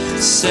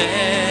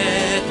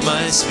 Set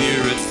my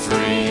spirit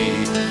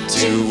free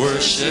to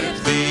worship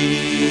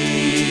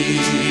thee.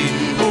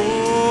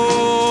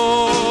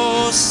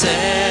 Oh,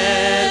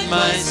 set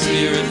my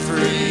spirit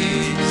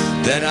free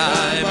that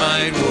I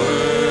might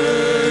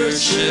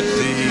worship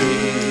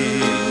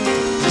thee.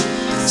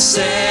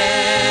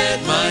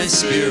 Set my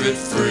spirit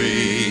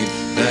free,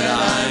 that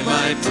I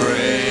might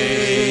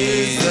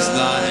praise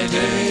thy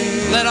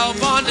name. Let all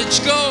bondage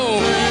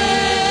go.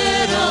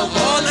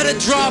 Oh, let it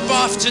drop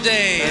off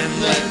today,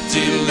 and let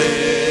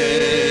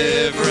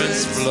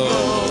deliverance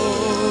flow.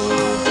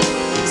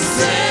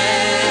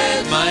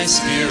 Set my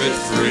spirit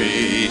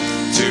free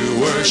to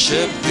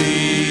worship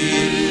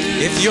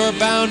thee. If you're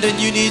bound and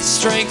you need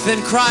strength,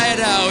 then cry it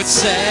out.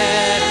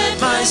 Set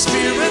my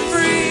spirit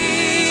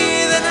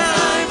free, that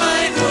I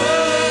might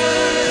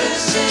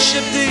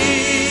worship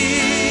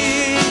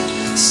thee.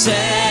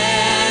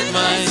 Set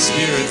my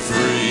spirit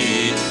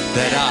free,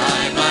 that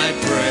I might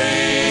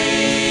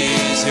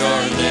praise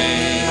your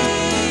name.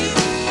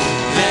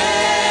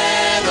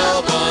 Let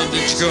all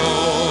bondage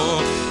go,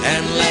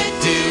 and let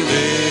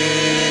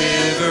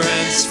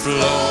deliverance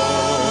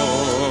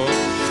flow.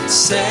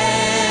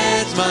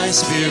 Set my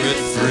spirit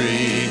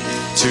free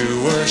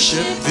to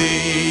worship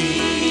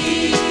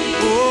thee.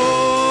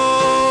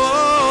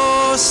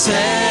 Oh,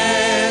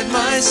 set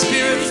my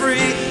spirit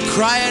free.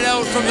 Cry it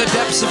out from the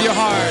depths of your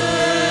heart.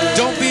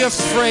 Don't be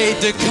afraid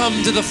to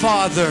come to the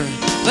Father.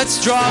 Let's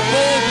draw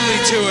boldly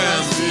to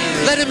him.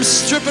 Let him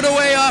strip it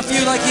away off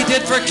you like he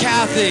did for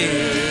Kathy.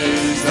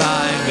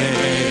 Thy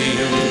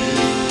name.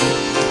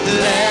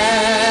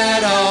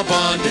 Let all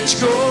bondage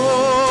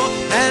go,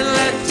 and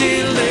let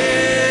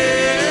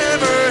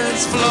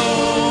deliverance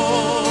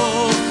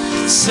flow.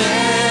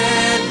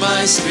 Set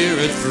my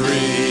spirit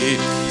free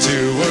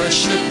to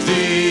worship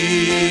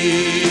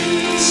thee.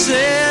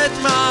 Set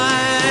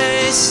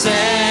my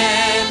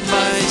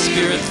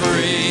spirit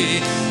free,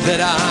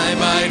 that I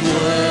might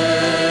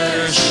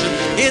worship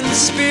in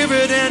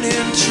spirit and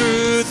in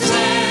truth.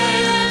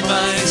 Set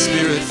my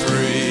spirit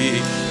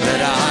free,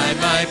 that I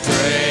might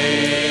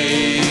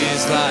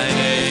praise thy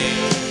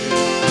name.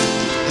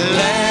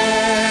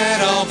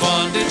 Let all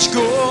bondage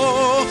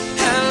go,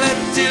 and let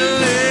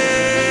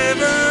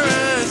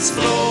deliverance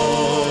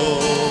flow.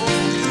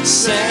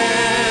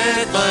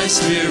 Set my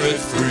spirit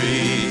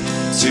free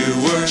to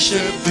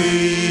worship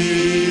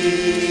thee.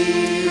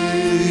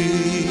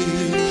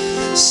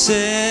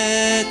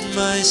 Set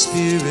my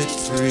spirit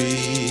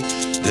free,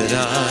 that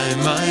I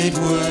might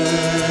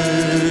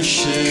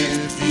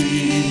worship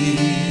thee.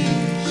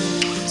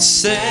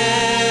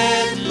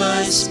 Set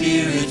my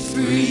spirit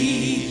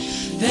free,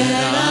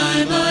 that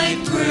I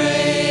might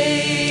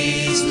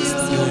praise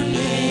your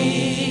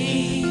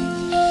name.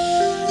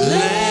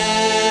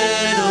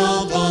 Let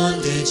all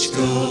bondage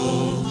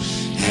go,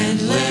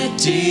 and let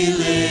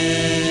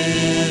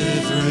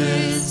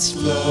deliverance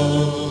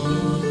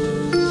flow.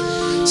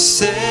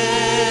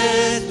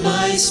 Set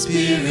my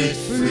spirit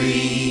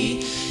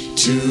free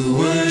to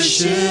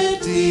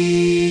worship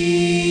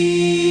thee.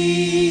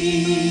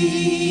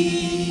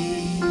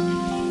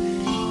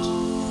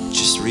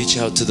 Just reach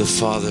out to the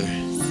Father.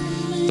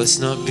 Let's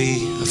not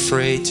be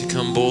afraid to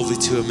come boldly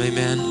to him.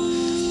 Amen.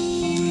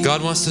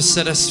 God wants to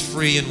set us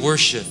free in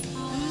worship.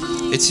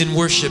 It's in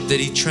worship that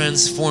he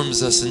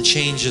transforms us and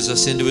changes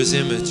us into his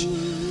image.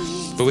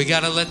 But we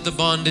got to let the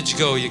bondage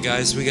go, you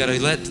guys. We got to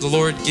let the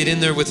Lord get in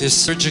there with his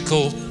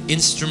surgical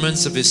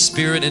instruments of his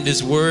Spirit and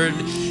his Word,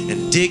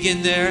 and dig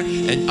in there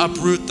and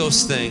uproot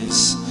those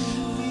things.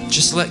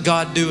 Just let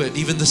God do it,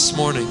 even this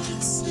morning.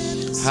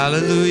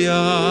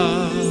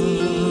 Hallelujah.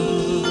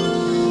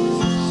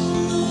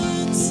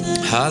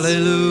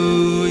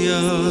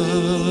 Hallelujah.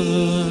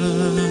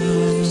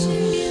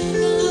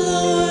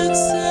 Lord,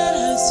 set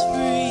us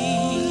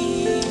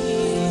free.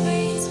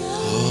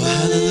 Oh,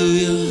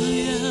 hallelujah.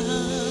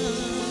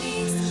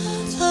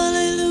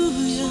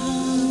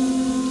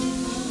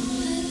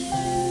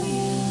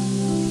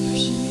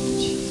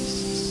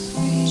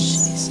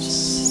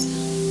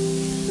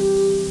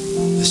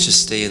 Let's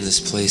just stay in this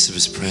place of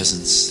his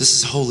presence. This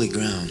is holy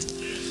ground.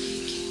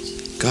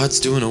 God's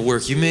doing a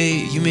work. You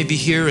may be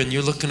here and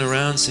you're looking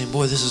around saying,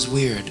 boy, this is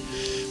weird.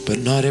 But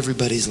not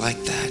everybody's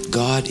like that.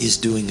 God is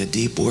doing a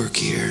deep work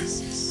here.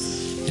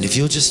 And if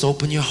you'll just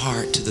open your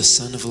heart to the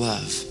Son of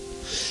Love,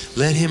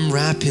 let him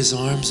wrap his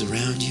arms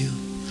around you.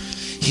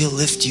 He'll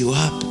lift you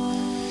up.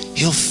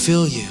 He'll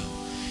fill you.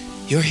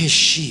 You're his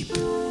sheep.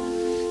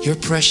 You're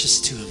precious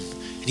to him.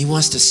 And he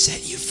wants to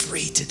set you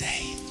free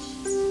today.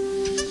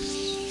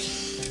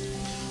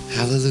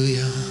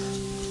 Hallelujah.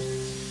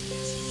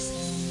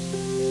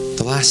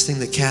 The last thing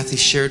that Kathy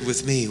shared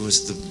with me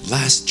was the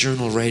last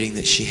journal writing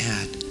that she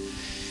had.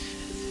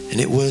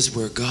 And it was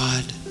where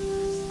God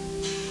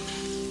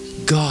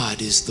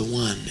is the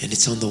one, and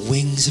it's on the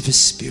wings of his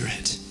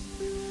Spirit.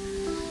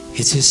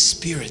 It's his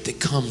Spirit that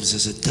comes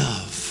as a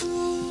dove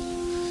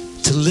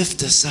to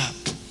lift us up,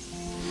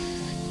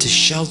 to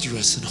shelter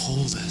us and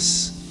hold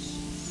us.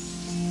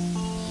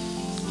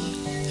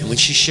 And when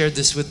she shared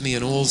this with me,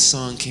 an old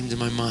song came to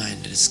my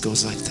mind, and it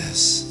goes like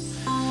this.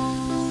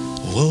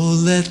 Oh,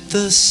 let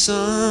the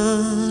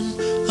Son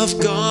of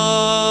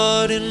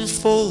God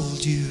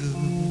enfold you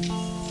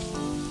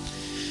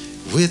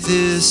with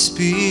his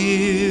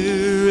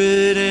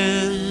Spirit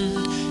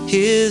and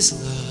his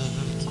love.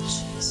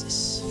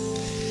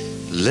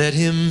 Let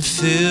him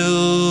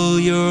fill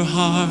your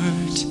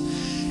heart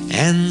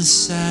and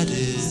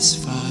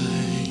satisfy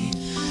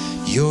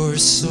your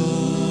soul.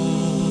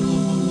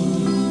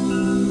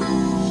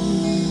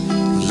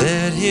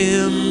 Let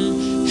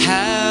him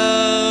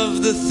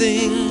have the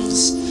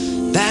things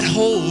that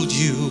hold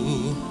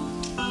you,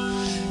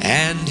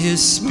 and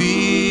his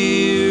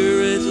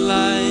spirit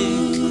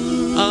like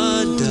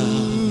a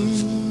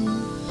dove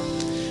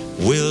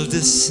will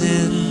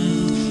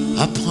descend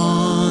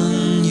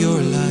upon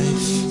your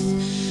life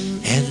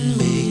and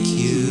make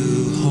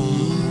you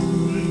whole.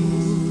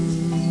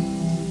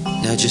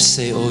 Now just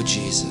say, oh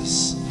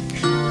Jesus.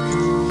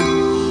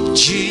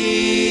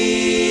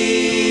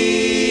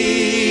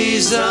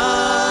 Jesus,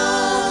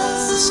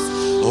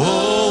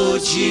 oh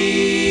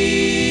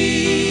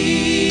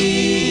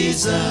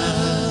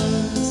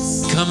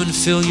Jesus, come and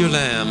fill your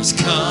lambs.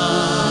 Come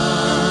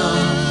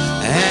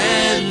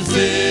and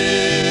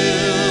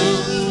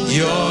fill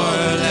your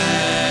lambs.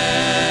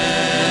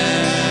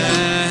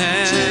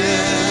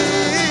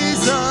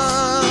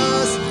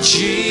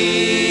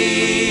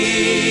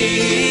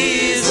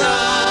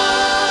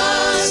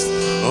 Jesus,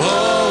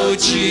 oh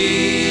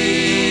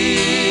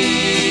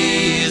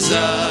Jesus,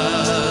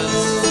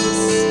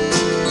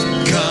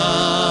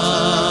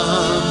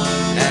 come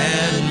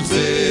and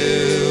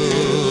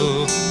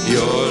fill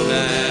your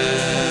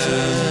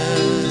land.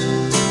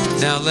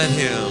 Now let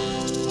him,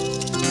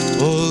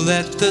 oh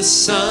let the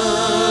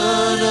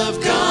Son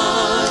of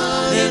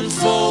God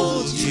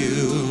enfold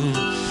you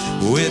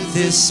with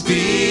his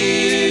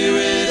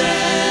spirit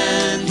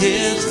and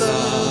his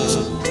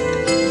love.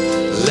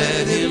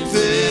 Let him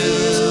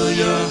fill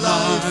your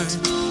heart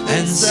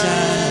and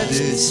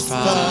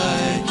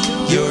satisfy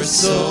your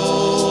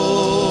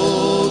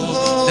soul.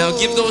 Now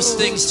give those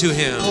things to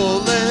him.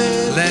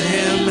 Let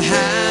him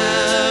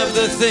have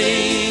the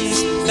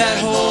things that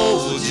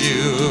hold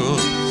you,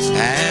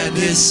 and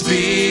his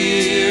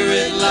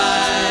spirit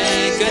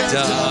like a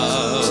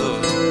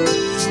dove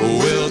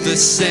will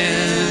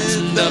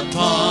descend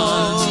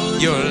upon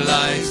your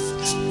life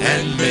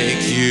and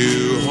make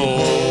you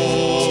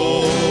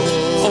whole.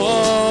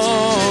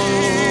 Oh,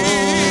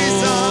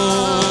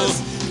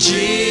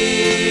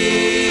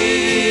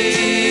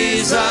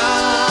 Jesus,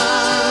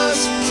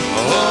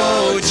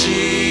 oh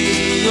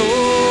Jesus,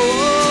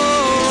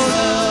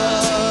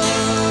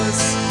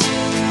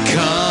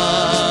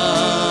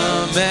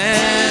 come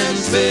and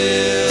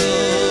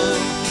fill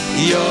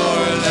your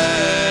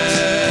land.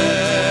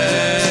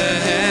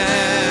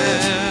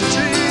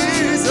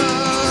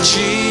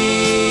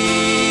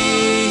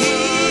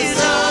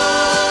 Jesus,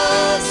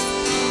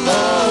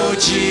 oh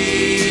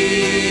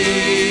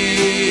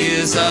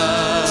Jesus,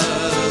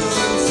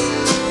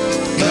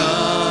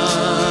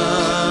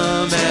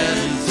 come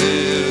and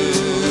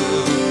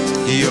fill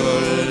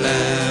your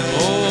land.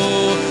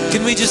 Oh,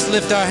 can we just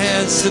lift our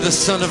hands to the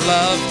Son of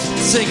Love?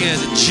 Sing it.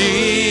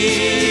 Jesus,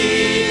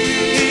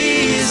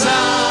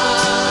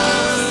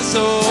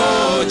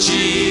 oh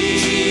Jesus,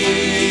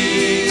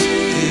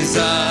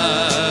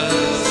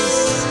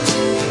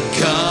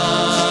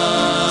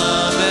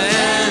 come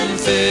and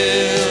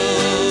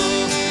fill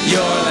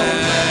your land.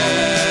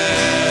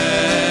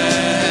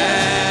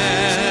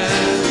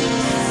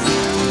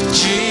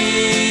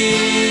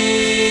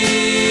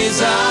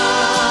 Jesus,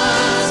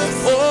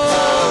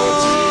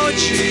 oh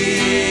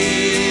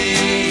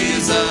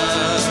Jesus,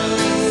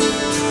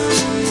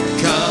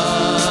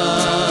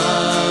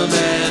 come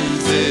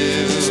and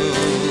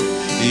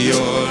fill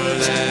your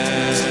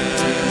land.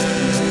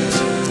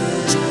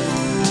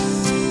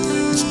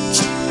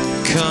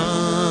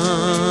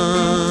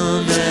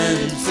 Come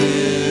and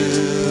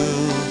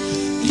fill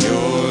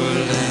your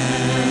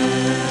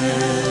land.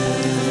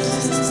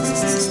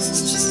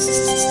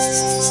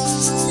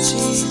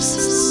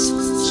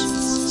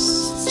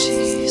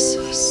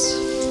 Jesus.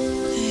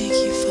 Thank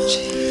you,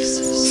 Father.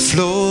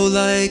 Flow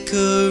like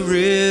a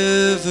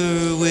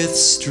river with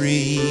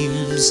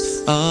streams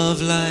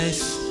of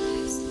life.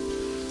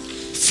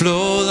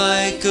 Flow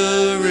like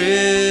a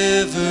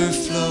river,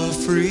 flow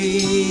free.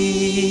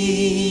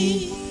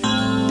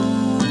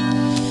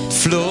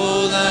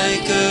 Flow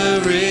like a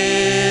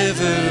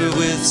river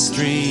with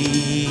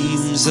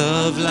streams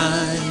of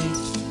life,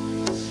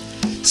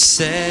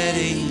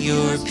 setting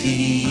your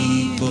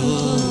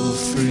people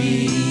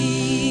free.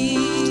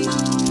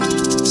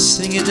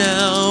 Sing it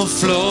now.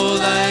 Flow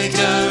like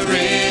a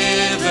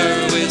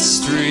river with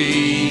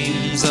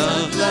streams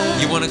of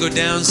life. You want to go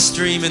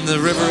downstream in the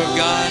river of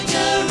God?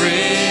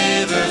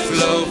 River,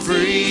 flow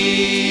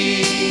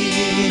free.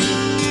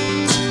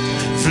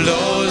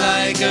 Flow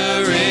like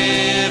a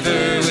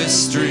river with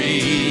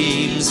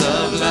streams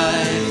of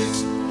life,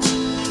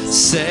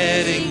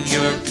 setting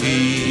your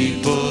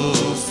people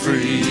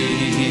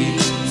free.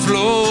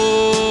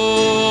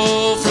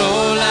 Flow,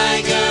 flow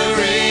like a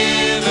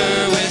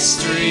river with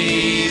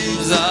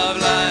streams of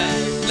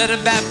life. Let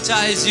him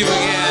baptize you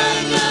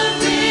again.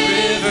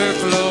 River,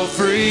 flow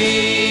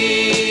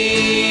free.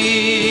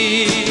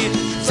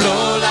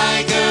 Flow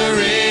like a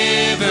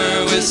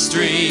river with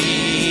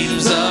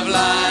streams of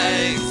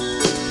life,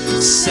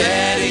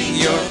 setting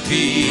your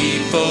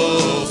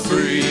people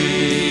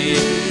free.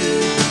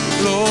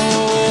 Flow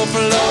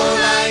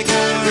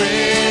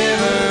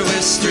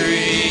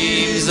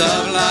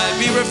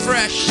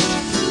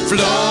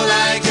Flow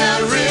like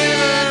a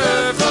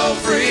river, flow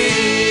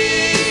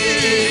free.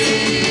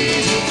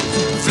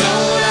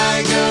 Flow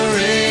like a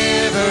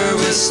river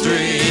with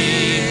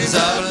streams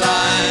of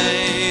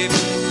life,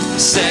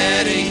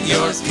 setting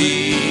your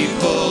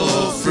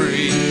people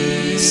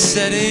free.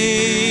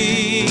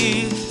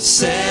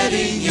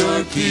 Setting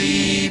your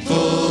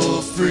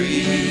people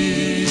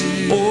free.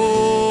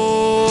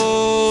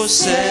 Oh,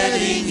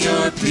 setting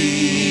your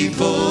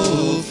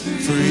people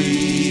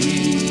free.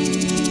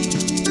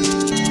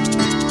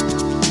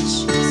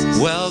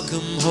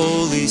 Welcome,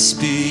 Holy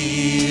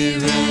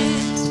Spirit.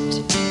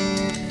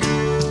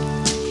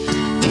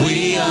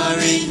 We are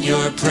in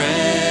your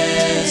presence.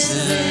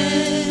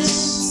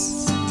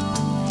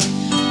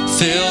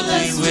 Fill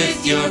me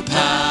with your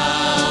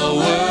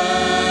power.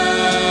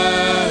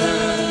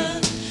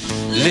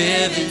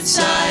 Live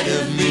inside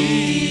of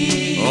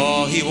me.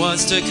 Oh, he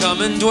wants to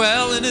come and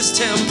dwell in his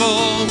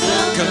temple.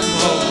 Welcome,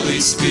 Holy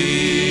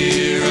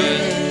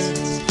Spirit.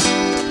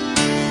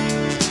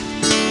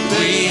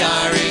 We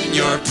are in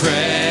your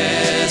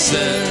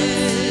presence.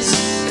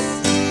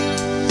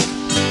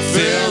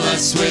 Fill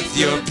us with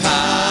your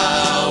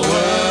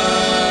power.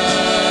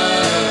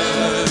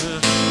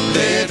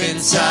 Live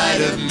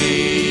inside of me.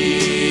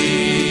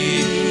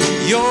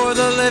 You're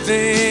the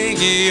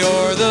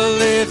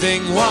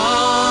living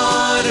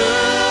water.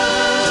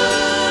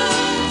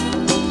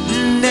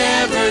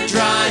 Never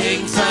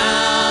drying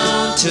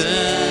fountain.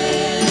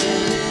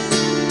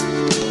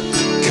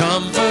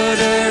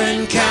 Comforter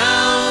and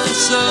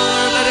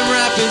counselor, let him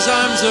wrap his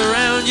arms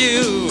around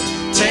you.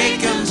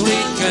 Take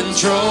complete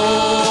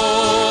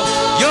control.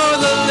 You're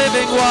the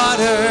living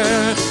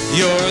water.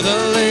 You're the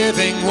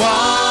living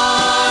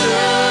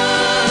water.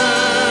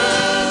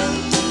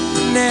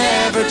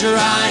 Never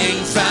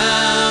drying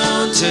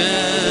fountain.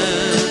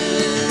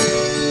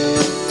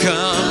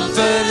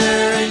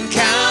 Comforter and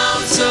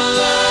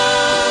counselor.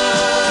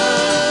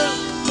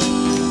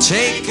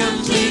 Take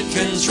complete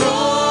control.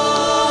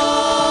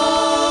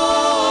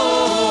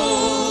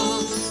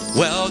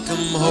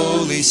 Welcome,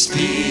 Holy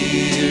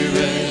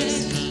Spirit.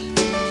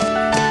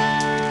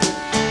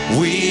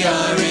 We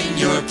are in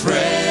your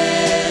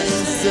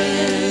presence.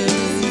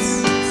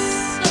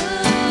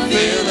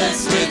 Fill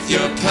us with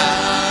your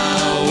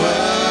power.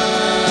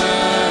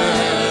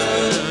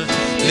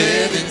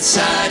 Live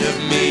inside of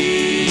me.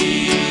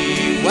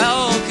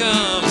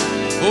 Welcome,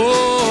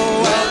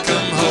 oh,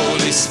 welcome,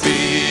 Holy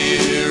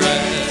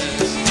Spirit.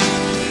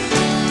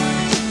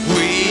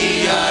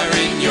 We are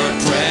in your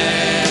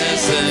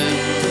presence.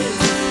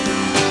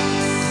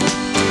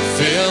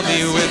 Fill me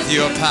with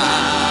your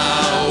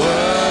power.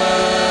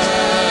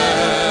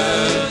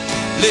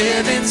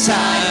 Live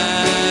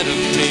inside of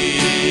me.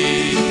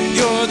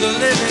 You're the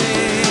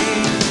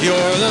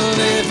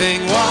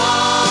living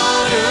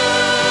water.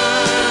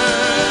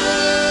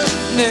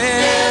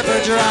 Never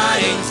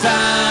drying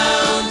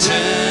fountain.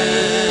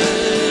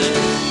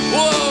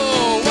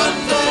 Whoa,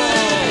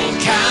 wonderful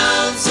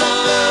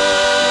counselor.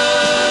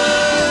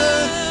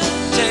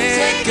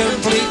 Take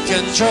complete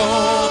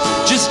control.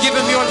 Just give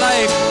him your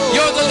life.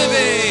 You're the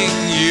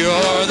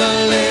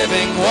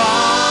living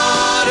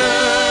water.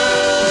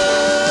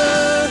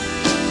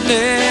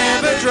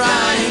 Never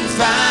drying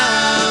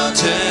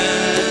fountain.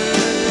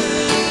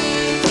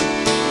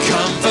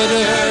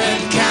 Comforter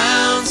and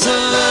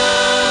counselor.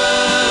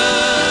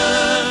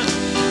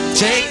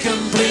 Take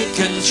complete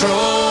control.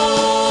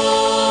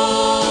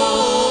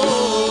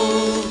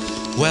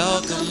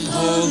 Welcome,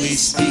 Holy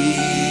Spirit.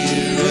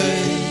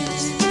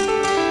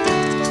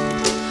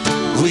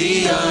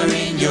 We are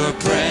in your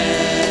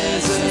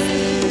presence.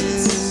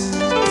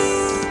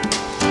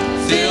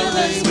 Fill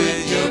us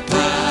with your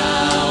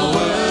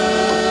power.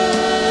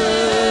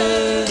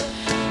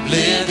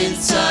 Live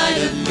inside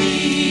of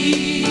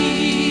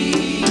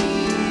me.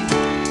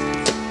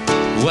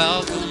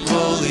 Welcome,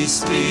 Holy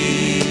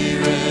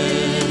Spirit.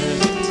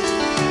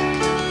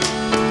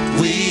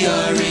 We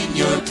are in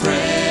your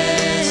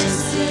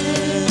presence.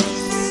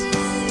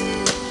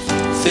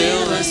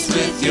 Fill us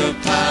with your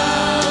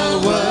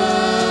power.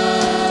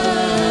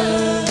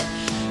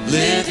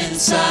 Live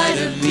inside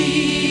of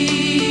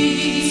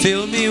me.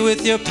 Fill me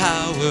with your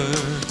power.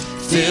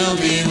 Fill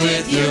me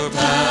with your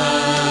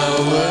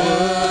power.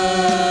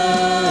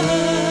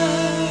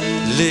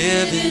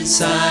 Live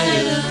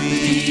inside of me.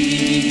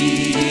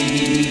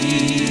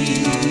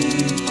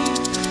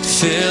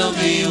 Fill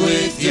me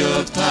with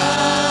your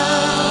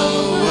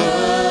power.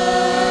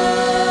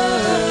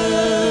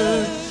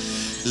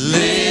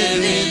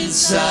 Live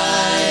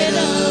inside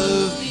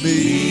of me.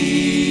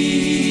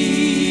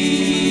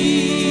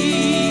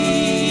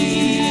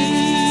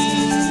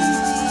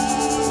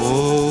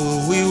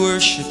 Oh, we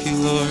worship you,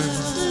 Lord.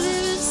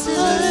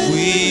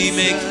 We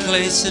make a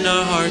place in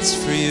our hearts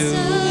for you.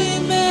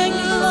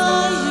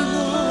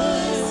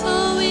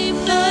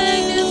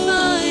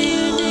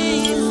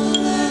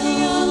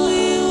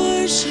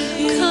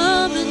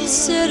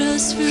 Set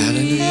us free.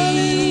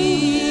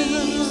 Hallelujah.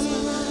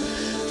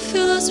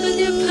 Fill us with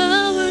your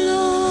power,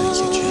 Lord.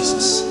 Thank you,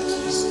 Jesus.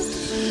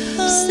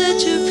 Set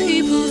your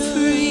people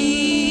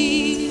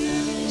free.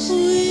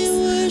 We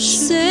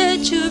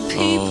set your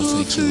people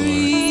Oh, thank you,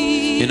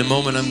 free. Lord. In a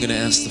moment, I'm going to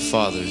ask the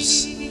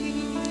fathers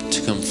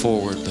to come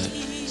forward, but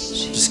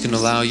I'm just going to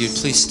allow you,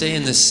 please stay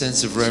in this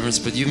sense of reverence,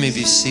 but you may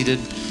be seated.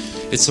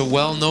 It's a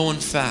well-known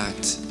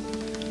fact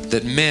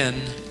that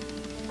men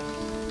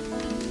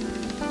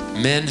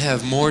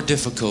have more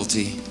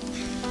difficulty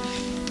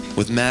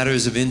with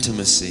matters of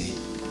intimacy.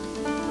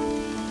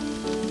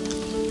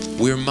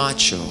 We're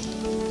macho,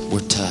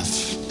 we're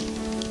tough,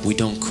 we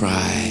don't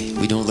cry,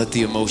 we don't let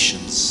the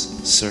emotions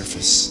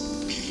surface.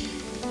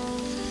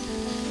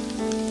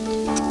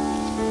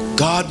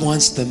 God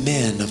wants the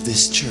men of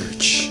this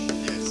church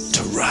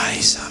to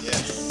rise up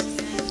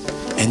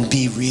and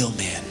be real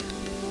men.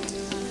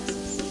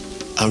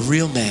 A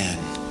real man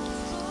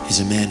is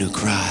a man who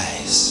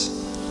cries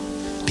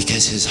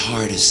because his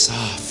heart is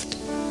soft.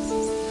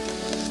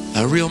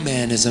 A real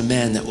man is a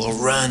man that will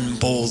run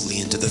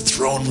boldly into the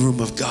throne room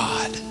of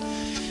God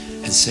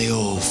and say,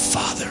 "Oh,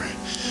 Father,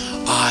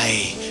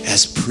 I,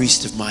 as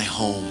priest of my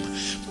home,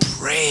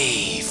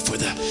 pray for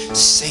the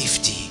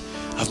safety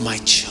of my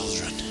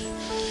children,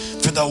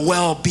 for the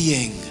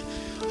well-being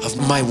of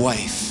my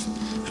wife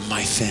and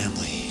my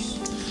family."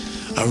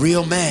 A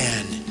real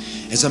man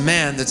is a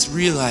man that's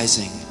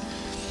realizing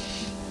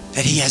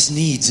that he has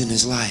needs in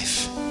his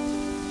life,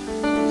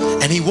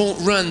 and he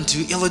won't run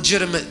to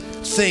illegitimate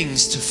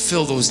things to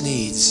fill those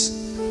needs.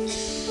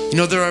 You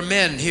know, there are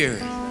men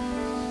here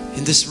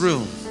in this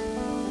room,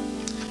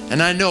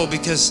 and I know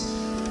because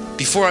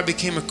before I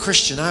became a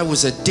Christian, I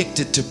was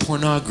addicted to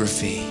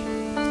pornography.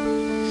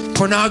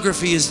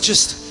 Pornography is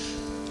just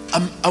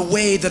a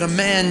way that a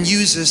man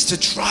uses to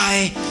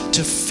try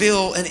to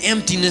fill an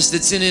emptiness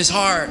that's in his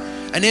heart,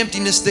 an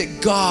emptiness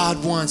that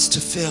God wants to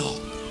fill.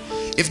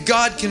 If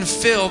God can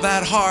fill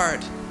that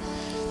heart,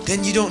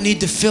 then you don't need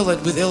to fill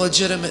it with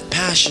illegitimate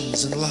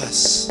passions and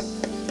lusts.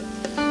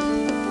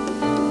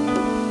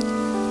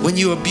 When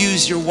you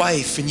abuse your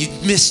wife and you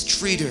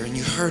mistreat her and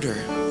you hurt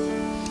her,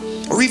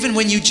 or even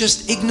when you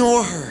just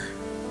ignore her,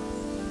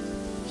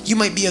 you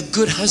might be a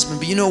good husband,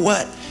 but you know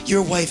what?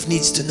 Your wife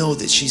needs to know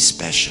that she's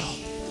special.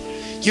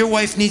 Your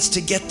wife needs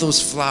to get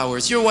those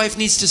flowers. Your wife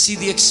needs to see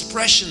the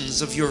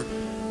expressions of your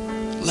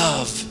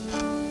love.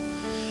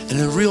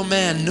 And a real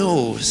man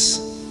knows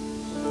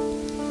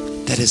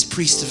that as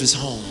priest of his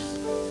home,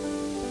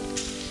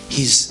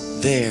 he's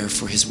there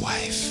for his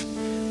wife,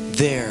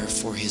 there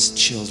for his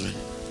children.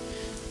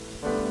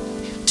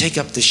 Take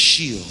up the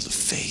shield of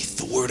faith,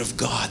 the word of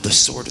God, the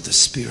sword of the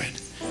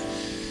Spirit.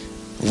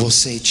 We'll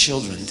say,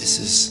 children, this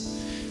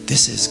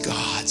is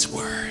God's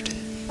word.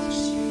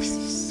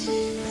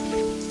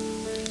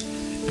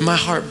 And my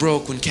heart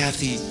broke when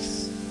Kathy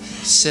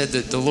said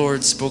that the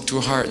Lord spoke to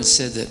her heart and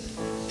said that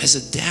as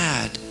a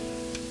dad,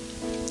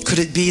 could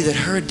it be that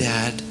her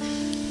dad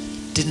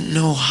didn't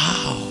know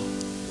how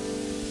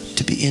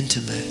to be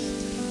intimate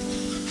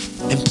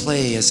and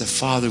play as a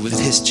father with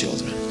his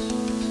children?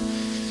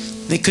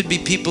 There could be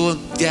people,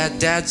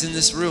 dads in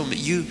this room,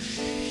 you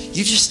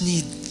just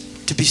need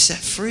to be set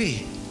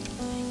free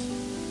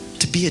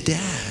to be a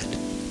dad.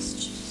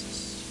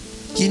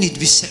 You need to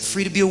be set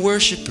free to be a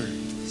worshiper.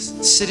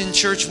 Sit in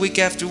church week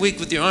after week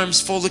with your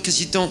arms folded because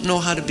you don't know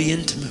how to be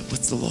intimate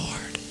with the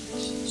Lord.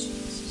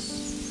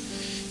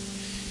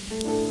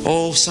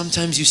 Oh,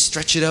 sometimes you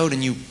stretch it out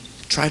and you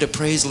try to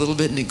praise a little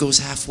bit and it goes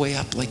halfway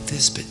up like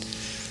this. But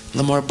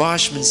Lamar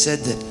Boschman said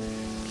that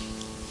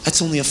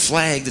that's only a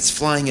flag that's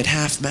flying at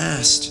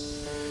half-mast.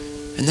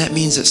 And that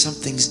means that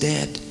something's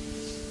dead.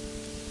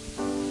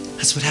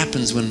 That's what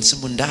happens when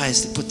someone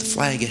dies. They put the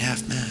flag at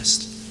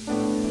half-mast.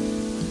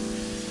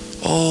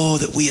 Oh,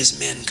 that we as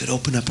men could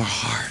open up our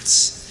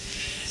hearts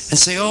and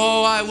say,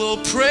 oh, I will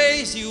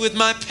praise you with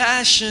my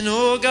passion,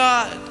 oh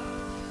God.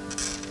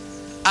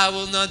 I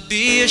will not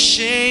be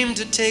ashamed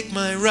to take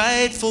my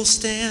rightful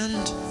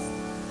stand.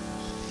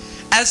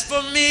 As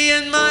for me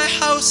and my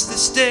house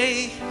this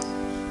day,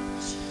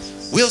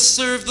 we'll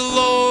serve the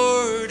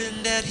Lord,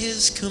 and at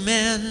His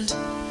command,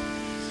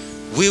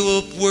 we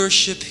will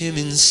worship Him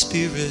in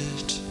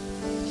spirit.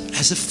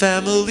 As a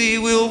family,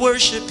 we'll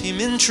worship Him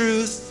in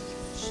truth.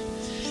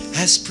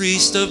 As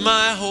priest of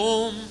my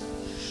home,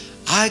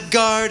 I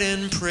guard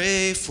and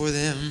pray for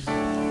them.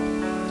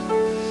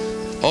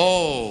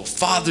 Oh,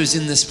 fathers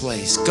in this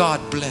place,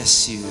 God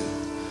bless you.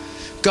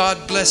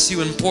 God bless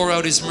you and pour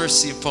out His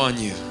mercy upon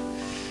you.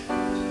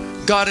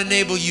 God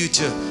enable you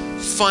to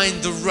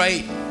find the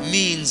right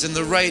means and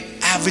the right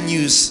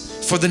avenues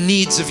for the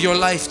needs of your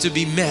life to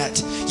be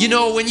met. You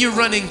know, when you're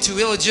running to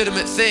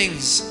illegitimate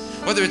things,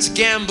 whether it's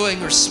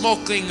gambling or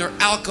smoking or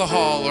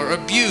alcohol or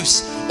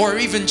abuse or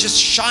even just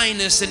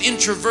shyness and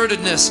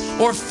introvertedness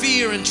or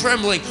fear and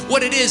trembling,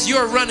 what it is,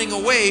 you're running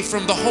away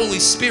from the Holy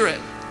Spirit.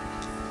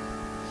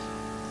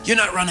 You're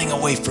not running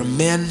away from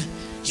men,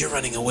 you're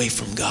running away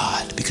from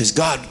God, because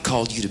God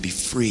called you to be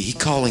free. He's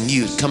calling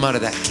you to come out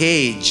of that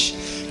cage.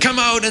 Come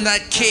out in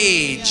that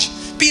cage.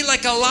 Be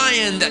like a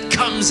lion that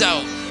comes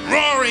out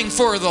roaring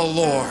for the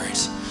Lord.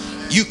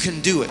 You can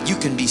do it. You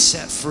can be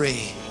set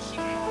free.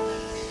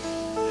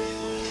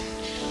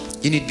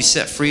 You need to be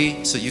set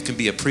free so you can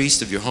be a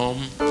priest of your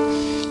home.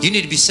 You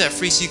need to be set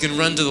free so you can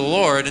run to the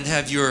Lord and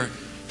have your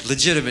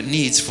legitimate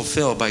needs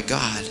fulfilled by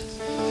God.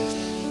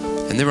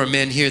 And there are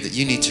men here that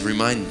you need to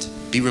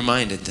be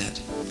reminded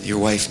that your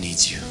wife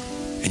needs you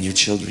and your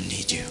children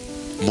need you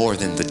more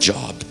than the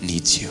job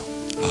needs you.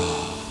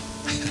 Oh,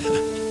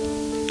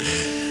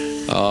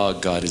 oh,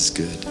 God is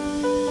good.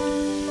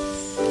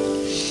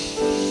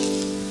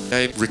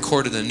 I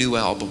recorded a new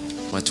album,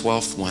 my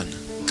 12th one.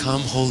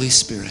 Come, Holy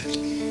Spirit,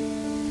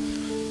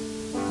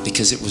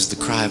 because it was the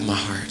cry of my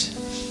heart.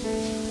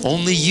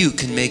 Only you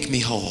can make me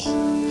whole.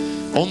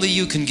 Only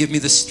you can give me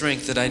the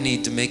strength that I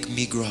need to make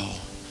me grow.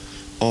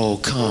 Oh,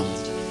 come,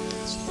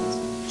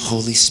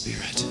 Holy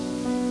Spirit,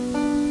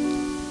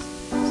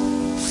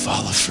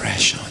 fall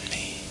afresh on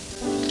me.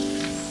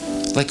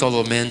 I'd like all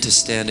the men to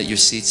stand at your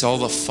seats. All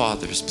the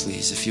fathers,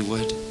 please, if you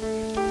would.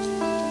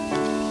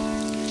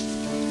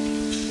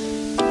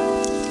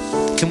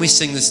 Can we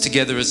sing this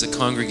together as a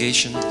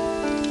congregation?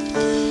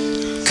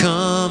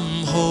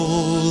 Come,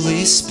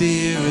 Holy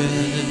Spirit,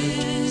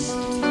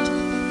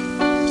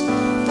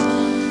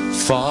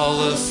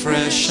 fall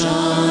afresh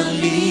on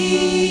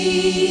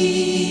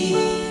me.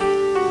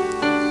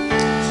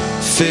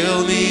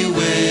 Fill me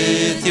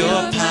with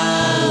your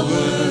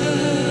power.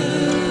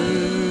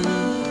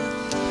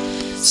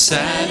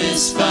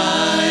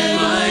 Satisfy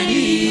my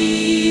needs.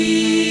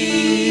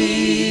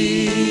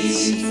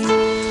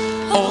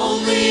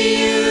 Only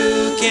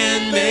you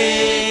can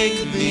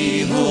make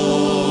me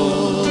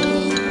whole.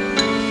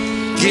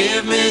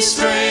 Give me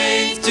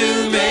strength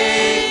to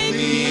make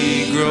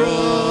me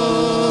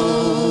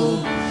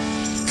grow.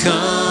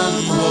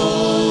 Come,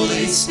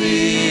 Holy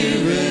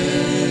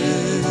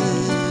Spirit,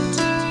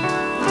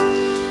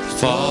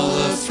 fall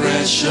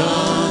afresh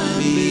on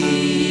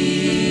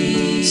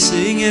me.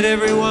 Sing it,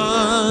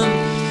 everyone.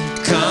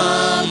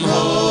 Come,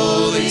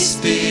 Holy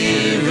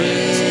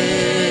Spirit,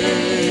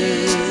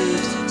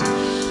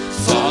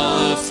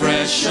 fall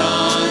afresh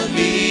on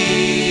me.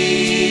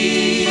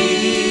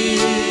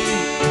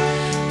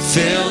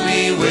 Fill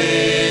me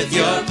with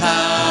your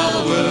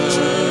power.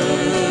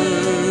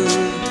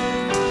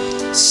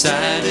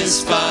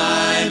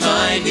 Satisfy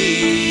my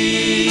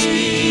need.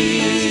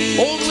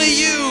 Only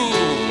you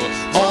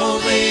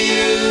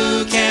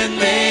can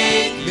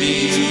make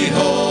me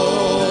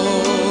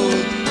whole.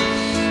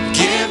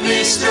 Give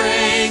me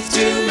strength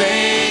to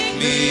make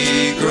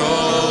me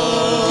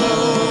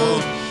grow.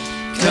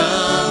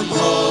 Come,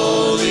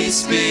 Holy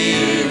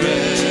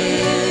Spirit,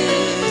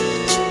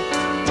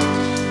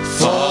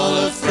 fall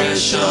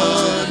afresh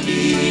on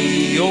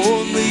me.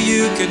 Only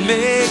you can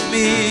make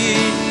me.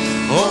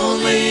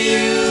 Only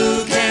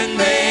you can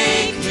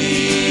make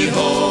me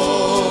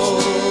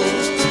whole.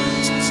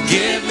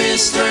 Give me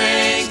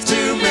strength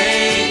to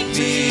make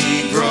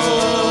me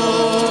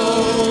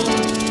grow.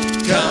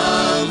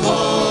 Come,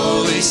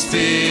 Holy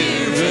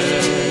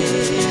Spirit,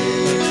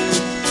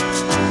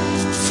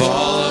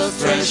 fall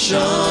afresh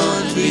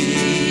on me.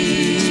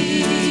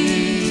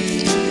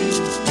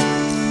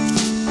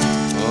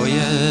 Oh,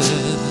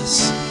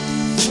 yes.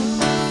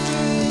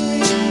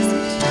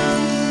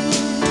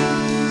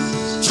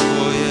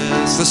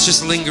 Let's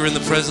just linger in the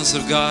presence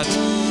of God.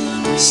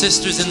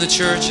 Sisters in the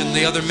church and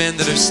the other men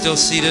that are still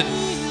seated,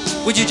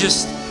 would you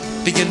just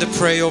begin to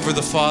pray over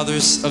the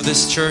fathers of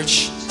this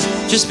church?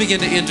 Just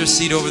begin to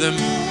intercede over them.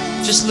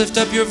 Just lift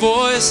up your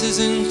voices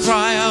and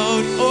cry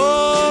out,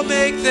 oh,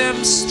 make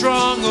them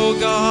strong, oh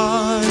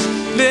God.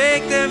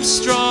 Make them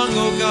strong,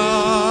 oh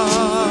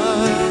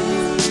God.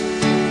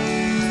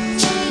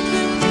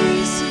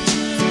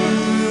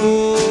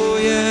 Oh,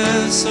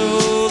 yes, oh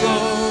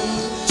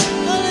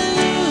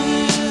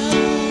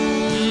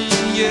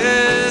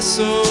yes,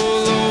 oh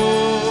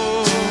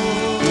Lord.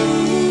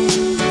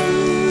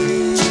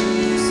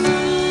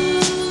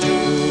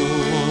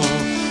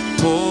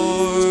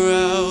 Pour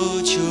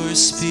out your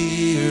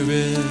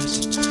Spirit.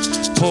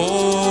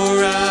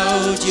 Pour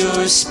out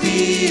your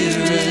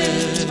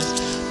Spirit.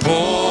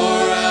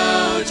 Pour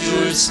out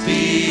your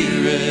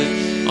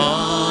Spirit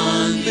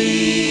on me.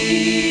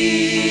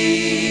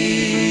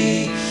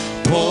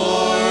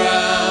 Pour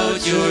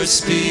out your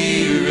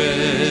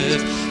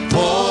Spirit.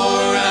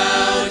 Pour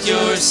out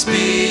your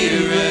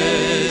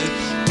Spirit,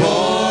 pour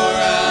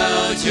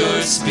out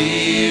your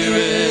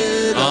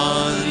Spirit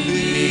on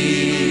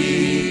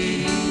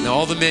me. Now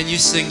all the men, you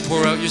sing,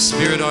 pour out your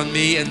Spirit on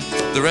me, and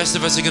the rest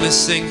of us are going to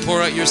sing,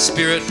 pour out your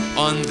Spirit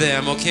on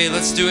them. Okay,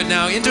 let's do it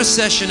now.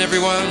 Intercession,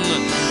 everyone.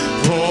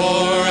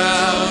 Pour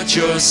out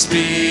your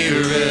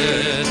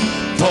Spirit,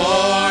 pour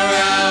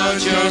out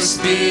your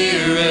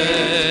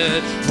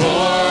Spirit, pour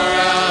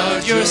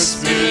out your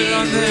Spirit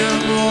on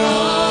them,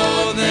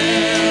 all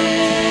them.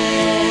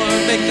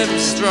 Make them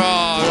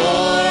strong.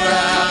 Pour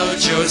out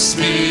your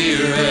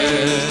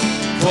Spirit.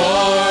 Pour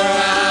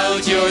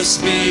out your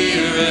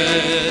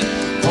Spirit.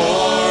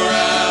 Pour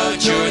out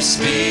your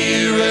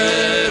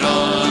Spirit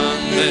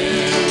on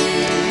them.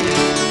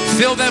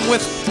 Fill them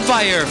with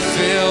fire.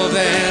 Fill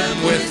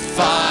them with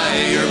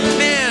fire.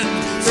 Men,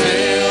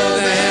 fill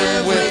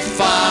them with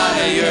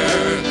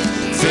fire.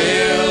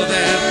 Fill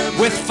them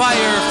with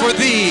fire for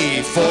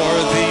thee. For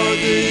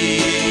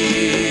thee.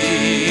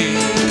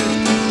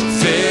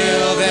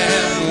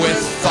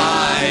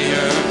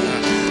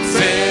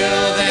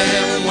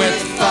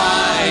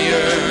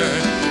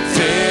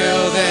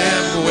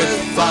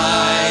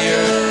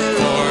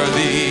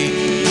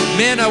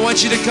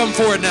 want you to come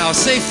forward now.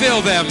 Say,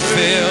 fill them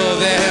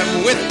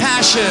with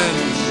passion.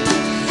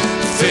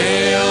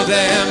 Fill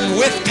them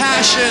with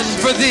passion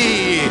for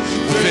thee.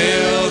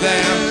 Fill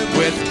them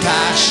with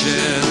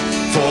passion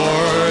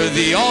for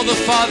thee. All the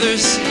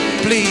fathers,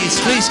 please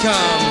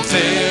come.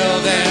 Fill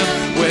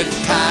them with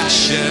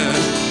passion.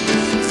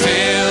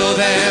 Fill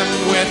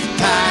them with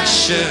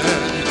passion.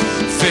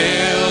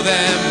 Fill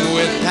them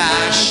with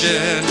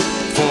passion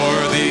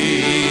for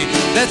thee.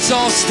 Let's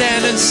all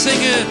stand and sing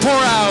it. Pour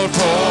out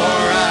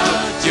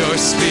your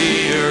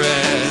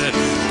spirit.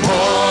 Pour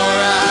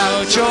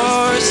out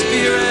your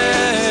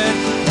spirit.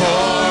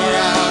 Pour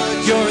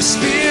out your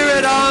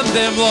spirit on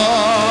them,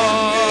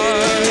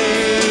 Lord.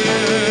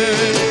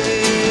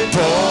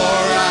 Pour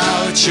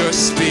out your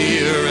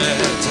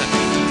spirit.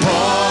 Pour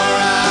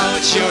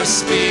out your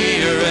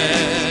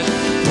spirit.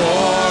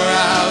 Pour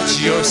out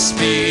your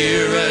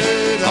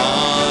spirit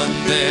on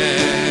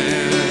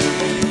them.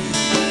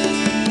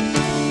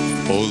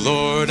 Oh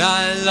Lord,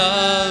 I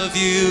love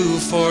you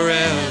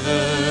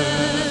forever.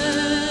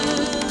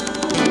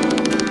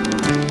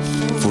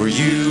 For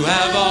you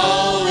have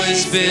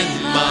always been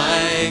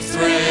my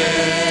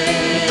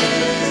friend.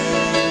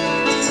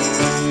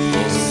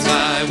 Oh,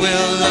 I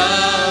will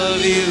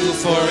love you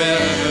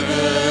forever.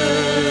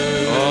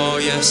 Oh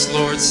yes,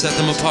 Lord, set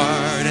them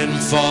apart and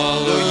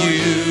follow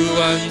you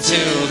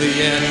until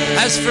the end.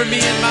 As for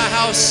me and my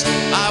house,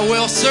 I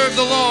will serve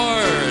the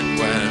Lord.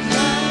 When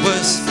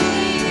was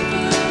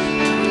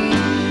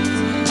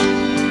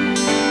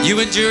you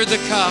endured the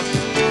cup,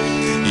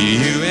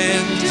 you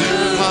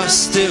endured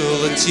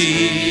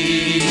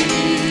hostility.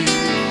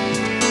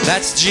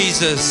 That's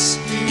Jesus.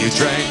 You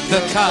drank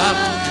the cup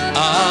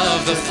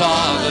of the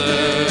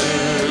Father.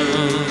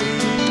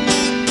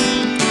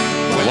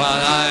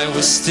 While I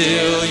was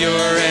still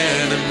your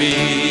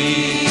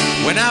enemy.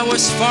 When I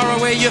was far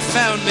away, you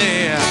found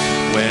me.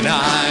 When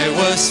I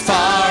was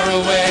far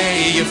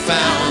away, you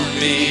found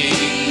me.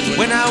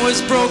 When I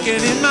was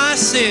broken in my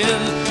sin.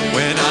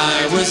 When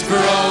I was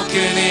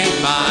broken in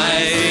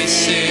my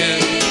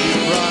sin,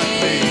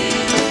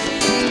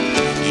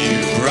 you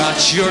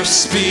brought your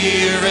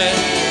spirit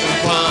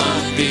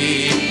upon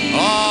me.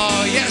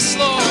 Oh, yes,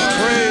 Lord.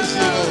 Praise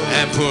you, Lord.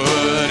 And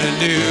put a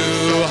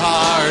new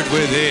heart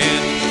within.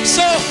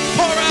 So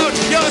pour out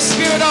your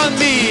spirit on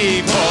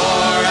me.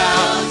 Pour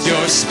out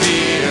your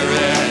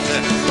spirit.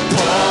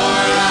 Pour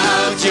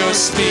out your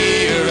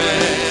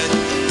spirit.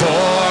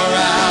 Pour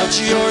out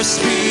your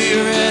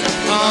spirit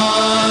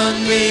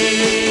on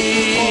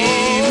me.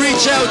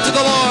 Reach out to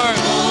the Lord.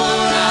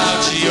 Pour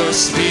out your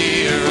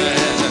spirit.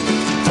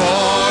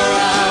 Pour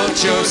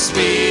out your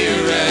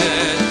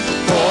spirit.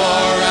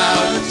 Pour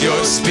out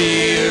your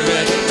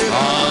spirit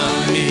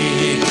on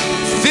me.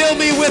 Fill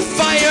me with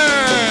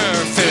fire.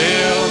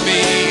 Fill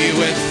me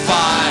with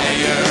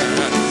fire.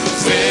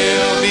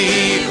 Fill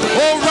me.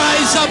 Oh,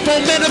 rise up, oh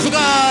men of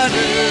God.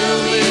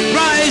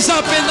 Rise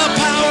up in the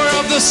power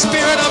of the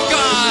Spirit of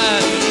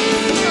God.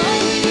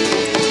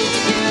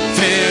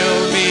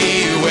 Fill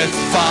me with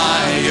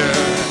fire.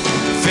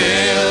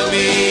 Fill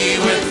me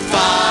with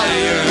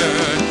fire.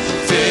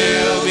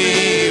 Fill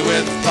me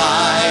with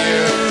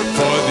fire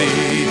for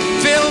thee.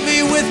 Fill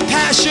me with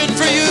passion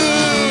for you.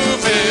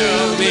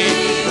 Fill me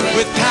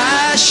with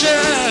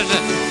passion.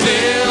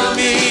 Fill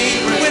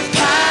me with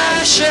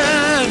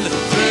passion.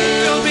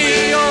 Fill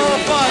me, oh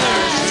Father.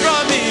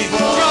 Draw me,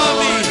 draw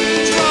me,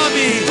 draw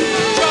me,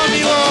 draw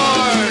me,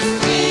 Lord.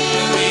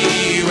 Fill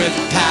me with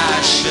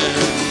passion.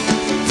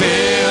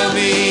 Fill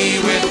me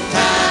with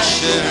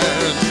passion.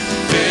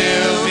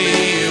 Fill me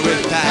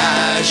with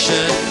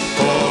passion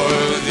for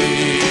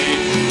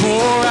thee.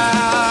 Pour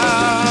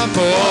out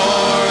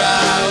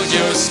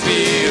your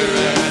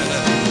spirit.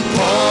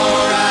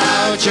 Pour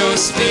out your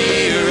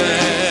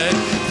spirit.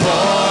 Pour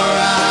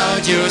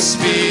out your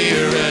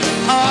spirit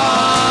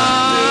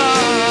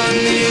on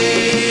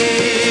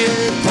me.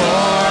 Pour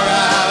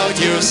out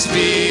your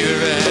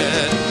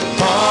spirit.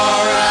 Pour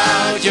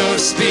out your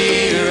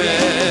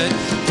spirit.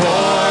 Pour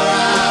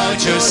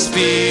out your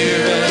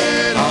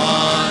spirit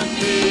on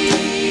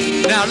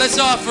me. Now let's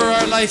offer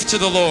our life to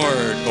the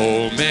Lord.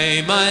 Oh,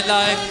 may my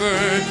life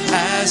burn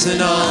as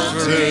an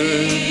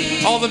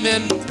offering. All the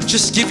men,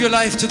 just give your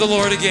life to the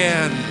Lord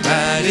again.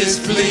 That is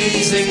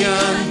pleasing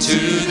unto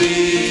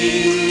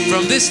thee.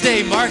 From this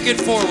day, mark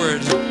it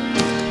forward.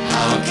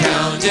 I'll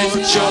count it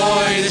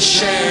joy to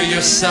share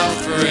your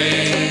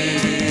suffering.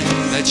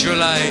 That your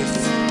life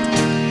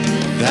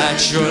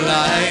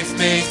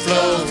may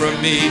flow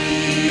from me.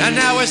 And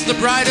now as the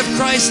bride of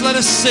Christ, let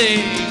us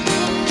sing.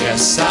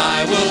 Yes,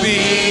 I will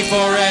be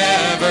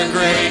forever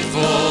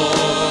grateful.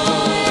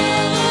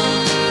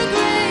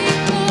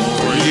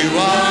 For you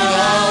are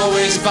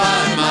always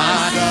by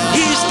my side.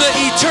 He's the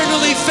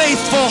eternally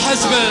faithful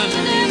husband. I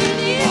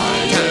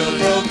will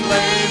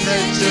proclaim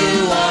that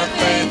you are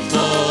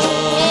faithful.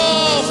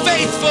 Oh,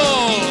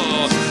 faithful.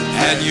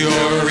 And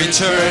you're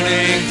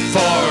returning for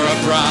a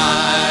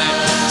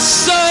bride.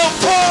 So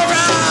pour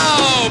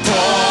out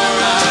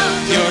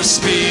your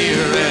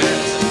spirit.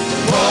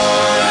 Pour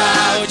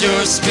out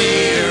your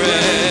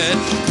spirit.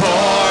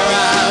 Pour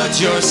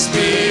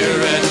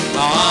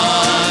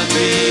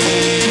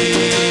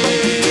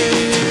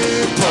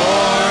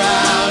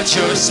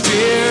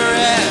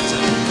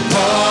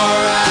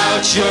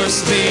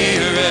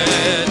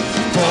Spirit.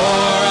 Pour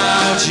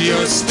out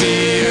your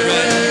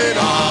Spirit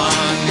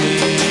on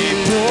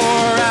me.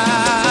 Pour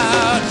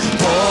out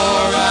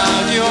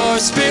your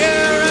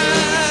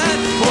Spirit.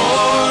 Pour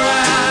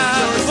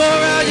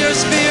out your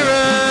Spirit.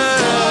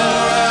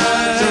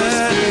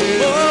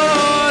 Pour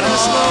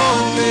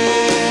on me.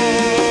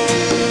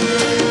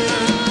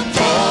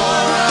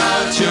 Pour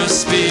out your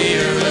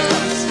Spirit.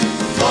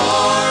 Pour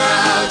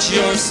out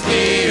your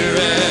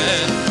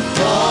Spirit.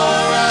 Pour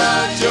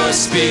out your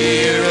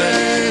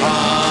Spirit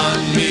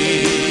on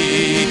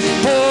me.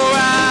 Pour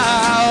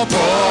out, pour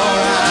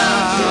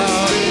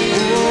out.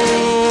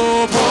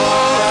 Oh,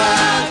 pour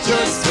out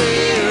your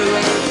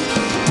Spirit.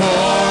 Pour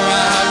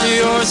out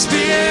your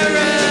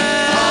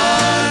Spirit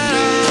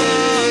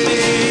on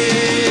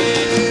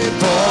me.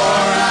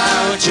 Pour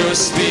out your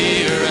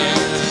Spirit.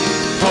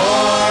 Pour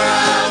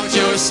out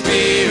your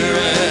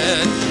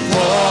Spirit.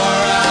 Pour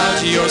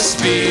out your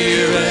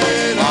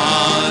Spirit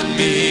on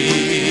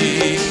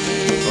me.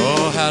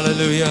 Oh,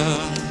 hallelujah.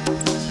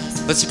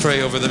 Let's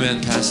pray over the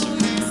men, Pastor.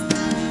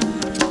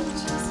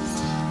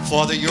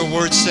 Father, your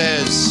word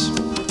says,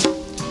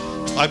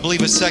 I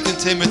believe it's 2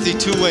 Timothy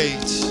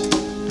 2:8,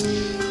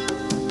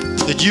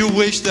 that you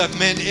wish that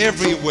men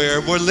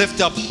everywhere will lift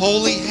up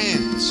holy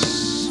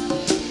hands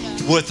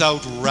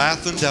without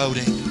wrath and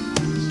doubting.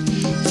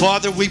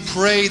 Father, we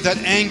pray that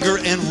anger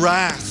and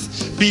wrath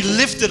be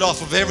lifted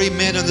off of every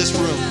man in this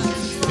room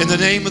in the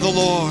name of the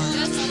Lord.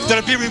 That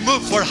it be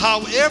removed for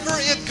however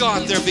it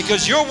got there,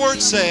 because your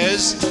word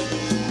says,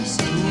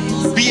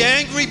 be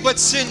angry but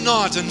sin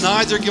not, and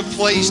neither give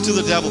place to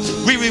the devil.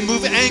 We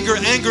remove anger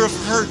of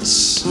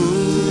hurts,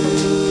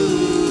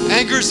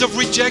 angers of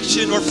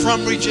rejection or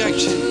from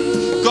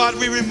rejection. God,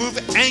 we remove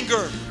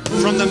anger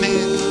from the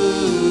man.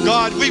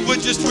 God, we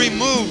would just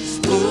remove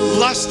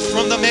lust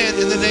from the man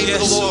in the name of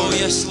the Lord.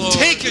 Yes, Lord.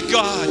 Take it,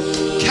 God.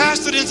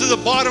 Cast it into the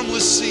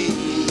bottomless sea.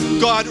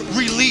 God,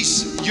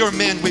 release your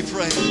men, we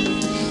pray.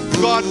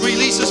 God,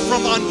 release us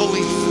from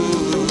unbelief.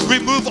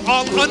 Remove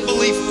all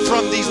unbelief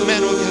from these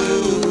men, oh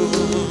God.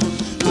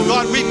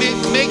 God, we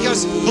make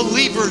us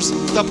believers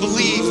that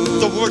believe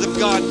the Word of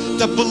God,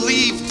 that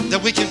believe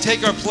that we can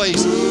take our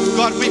place.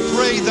 God, we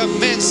pray that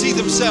men see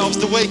themselves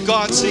the way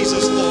God sees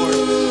us, Lord.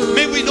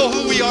 May we know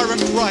who we are in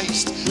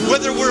Christ,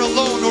 whether we're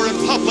alone or in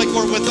public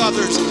or with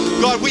others.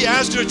 God, we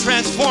ask you to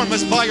transform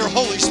us by your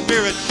Holy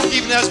Spirit,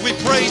 even as we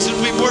praise and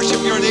we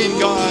worship your name,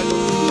 God.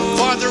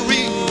 Father,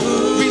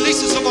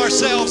 release us of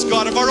ourselves,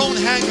 God, of our own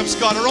hang-ups,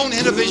 God, our own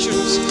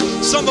inhibitions.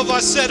 Some of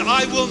us said,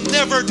 I will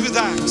never do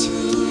that.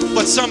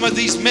 But some of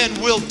these men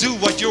will do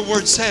what your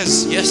word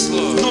says. Yes,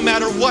 Lord. No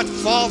matter what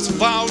false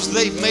vows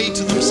they've made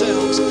to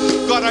themselves.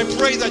 God, I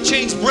pray that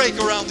chains break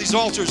around these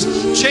altars.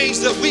 Chains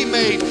that we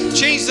made.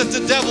 Chains that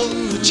the devil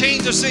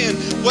chained us in.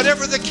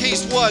 Whatever the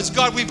case was,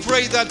 God, we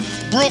pray that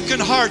broken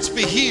hearts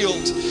be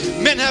healed.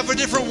 Men have a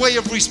different way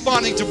of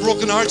responding to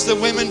broken hearts than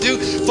women do.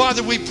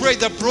 Father, we pray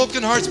that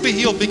broken hearts be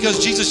healed, because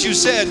Jesus, you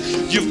said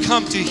you've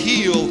come to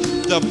heal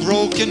the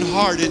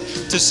brokenhearted,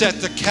 to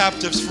set the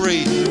captives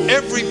free.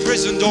 Every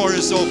prison door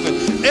is open.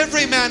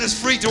 Every man is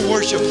free to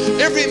worship.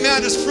 Every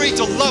man is free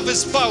to love his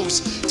spouse,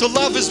 to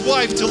love his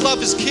wife, to love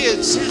his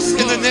kids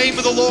in the name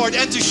of the Lord,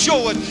 and to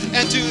show it,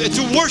 and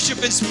to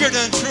worship in spirit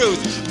and in truth.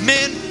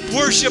 Men,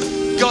 worship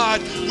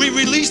God. We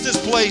release this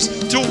place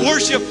to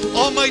worship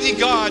Almighty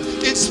God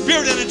in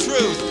spirit and in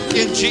truth.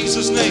 In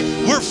Jesus'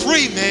 name. We're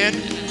free,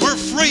 man. We're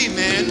free,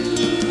 man.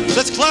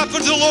 Let's clap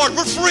unto the Lord.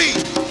 We're free.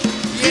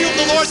 He whom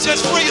the Lord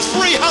sets free is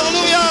free.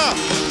 Hallelujah.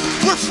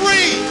 We're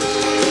free.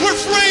 We're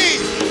free.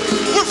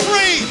 We're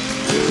free.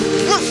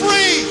 We're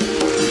free.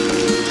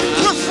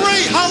 We're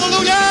free.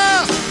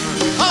 Hallelujah.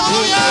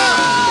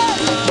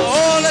 Hallelujah.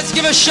 Oh, let's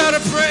give a shout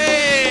of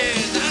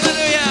praise.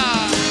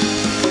 Hallelujah.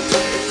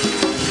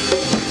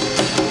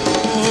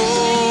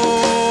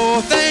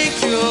 Oh,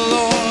 thank you,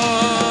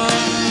 Lord.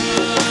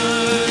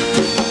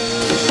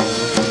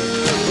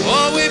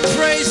 Oh, we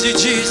praise you,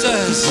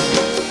 Jesus.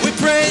 We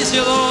praise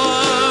you, Lord.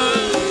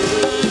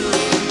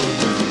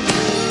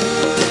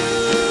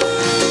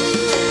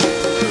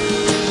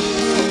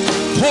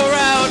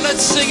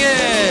 Let's sing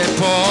it.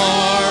 Pour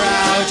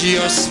out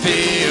your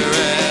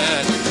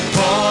Spirit.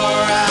 Pour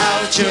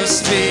out your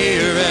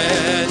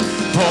Spirit.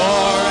 Pour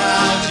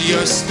out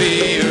your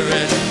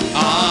Spirit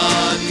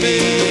on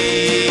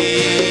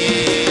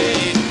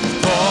me.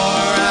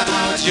 Pour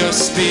out your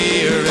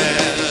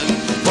Spirit.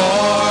 Pour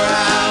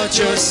out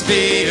your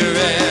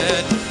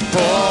Spirit.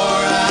 Pour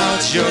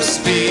out your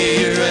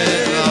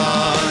Spirit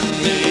on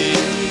me.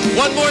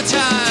 One more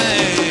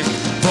time.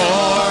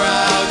 Pour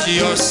out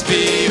your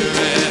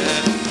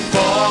Spirit.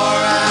 Pour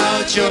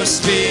out your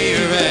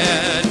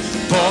Spirit.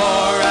 Pour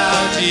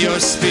out your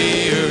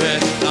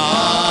Spirit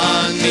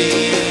on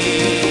me.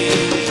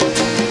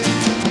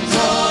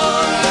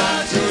 Pour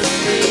out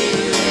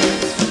your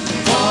Spirit.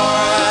 Pour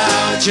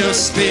out your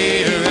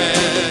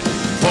Spirit.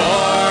 Pour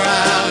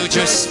out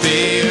your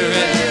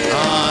Spirit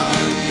on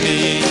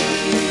me.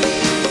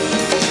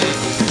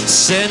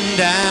 Send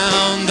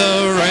down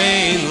the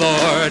rain,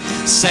 Lord.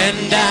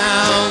 Send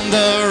down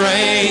the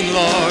rain,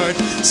 Lord.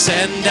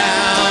 Send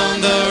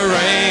down the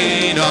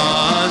rain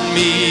on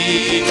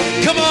me.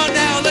 Come on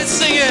now, let's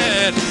sing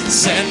it.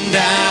 Send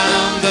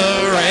down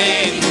the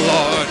rain,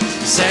 Lord.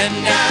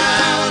 Send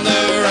down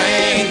the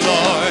rain,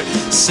 Lord.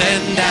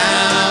 Send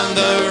down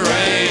the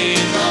rain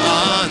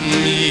on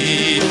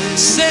me.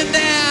 Send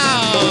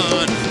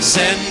down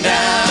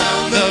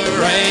the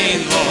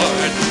rain,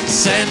 Lord.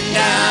 Send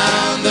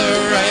down the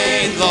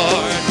rain,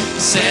 Lord.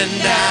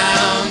 Send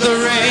down the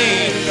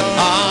rain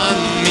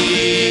on me.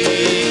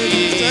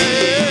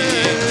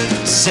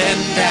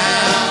 Send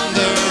down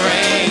the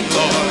rain,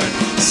 Lord.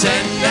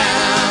 Send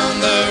down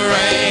the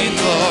rain,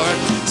 Lord.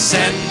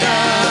 Send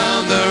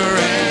down the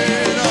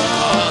rain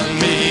on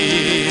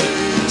me.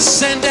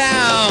 Send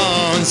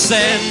down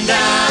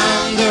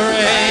the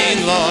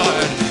rain,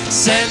 Lord.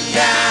 Send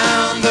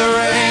down the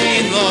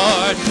rain,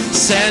 Lord.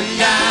 Send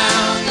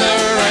down the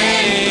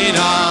rain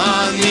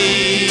on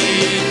me.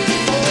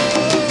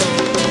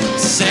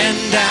 Send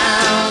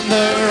down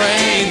the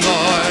rain,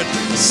 Lord.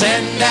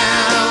 Send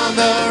down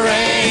the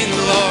rain,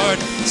 Lord.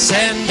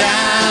 Send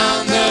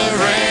down the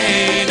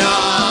rain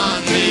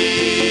on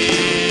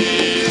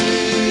me.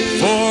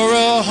 For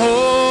a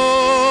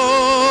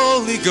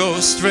Holy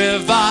Ghost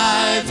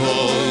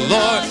revival,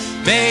 Lord,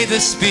 may the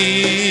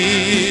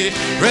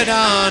Spirit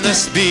on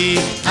us be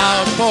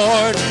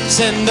outpoured.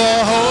 Send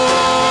a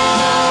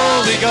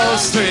Holy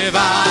Ghost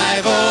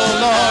revival,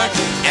 Lord,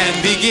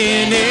 and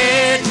begin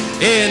it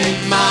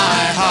in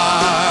my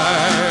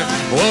heart.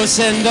 Oh,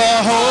 send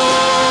a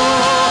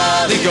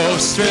Holy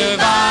Ghost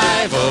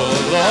revival,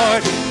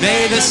 Lord.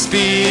 May the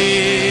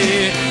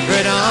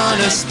Spirit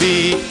on us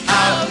be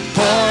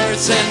outpoured.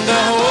 Send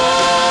a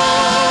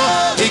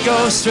Holy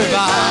Ghost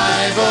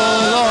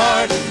revival,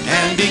 Lord,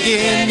 and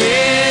begin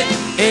it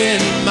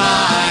in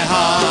my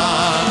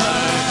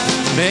heart.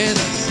 Amen.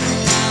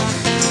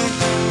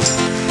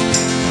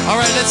 All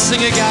right, let's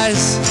sing it,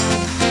 guys.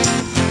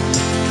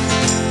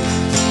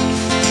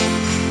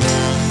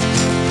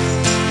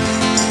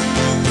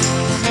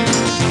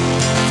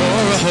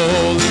 For a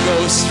Holy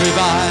Ghost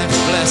revival,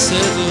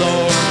 blessed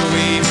Lord,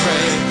 we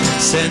pray.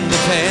 Send the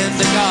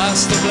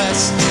Pentecostal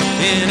blessing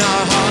in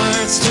our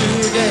hearts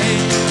today.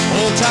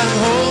 Old-time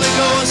Holy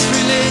Ghost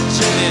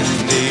religion in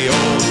the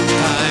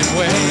old-time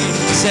way.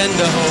 Send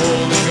the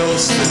Holy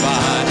Ghost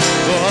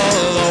revival,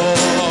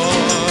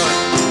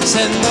 Lord.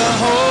 Send the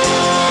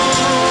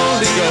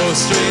Holy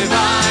Ghost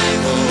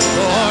revival,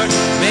 Lord.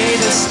 May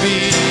the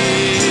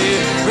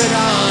Spirit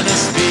on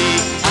us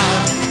be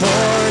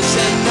outpoured.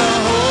 Send the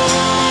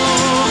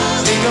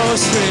Holy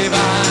Ghost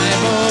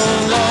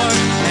revival, Lord,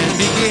 and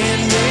begin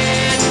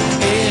it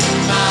in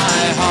my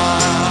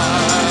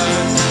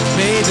heart.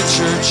 May the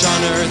church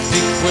on earth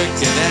be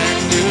quickened and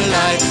new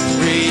life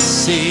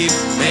receive.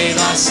 May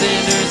lost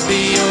sinners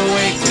be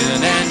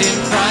awakened and in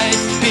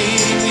Christ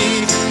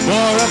believe.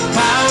 More of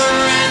power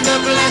and a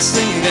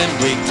blessing than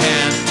we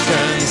can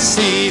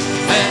conceive.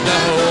 And the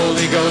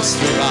Holy Ghost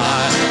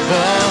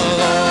revival,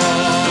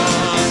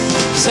 Lord.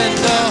 Send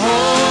the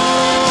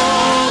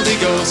Holy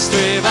Ghost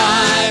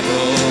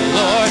revival,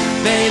 Lord.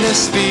 May the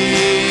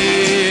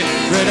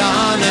Spirit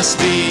on us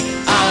be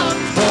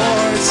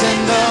outpoured.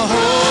 Send the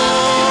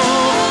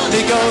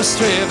Holy Ghost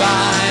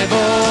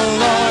revival,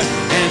 Lord,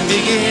 and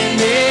begin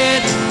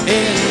it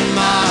in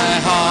my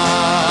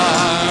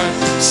heart.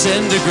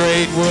 Send a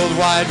great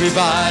worldwide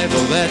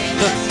revival. Let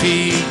the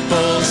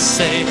people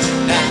say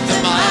that the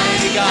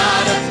mighty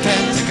God of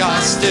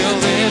Pentecost still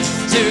lives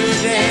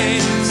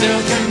today,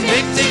 still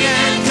convicting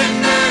and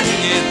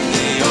converting in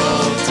the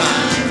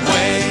old-time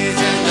ways.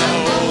 In the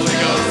Holy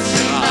Ghost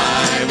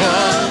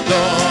revival,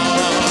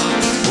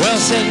 Lord. Well,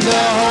 send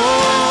the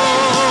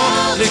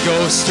Holy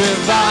Ghost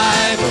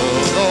revival,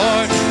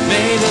 Lord.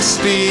 May the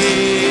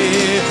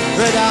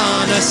Spirit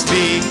on us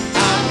be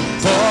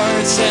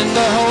outpoured. Send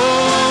the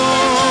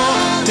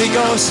Holy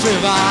Ghost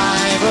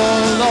revival,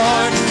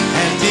 Lord,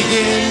 and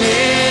begin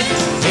it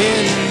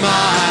in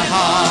my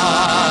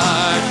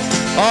heart.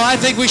 Oh, I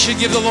think we should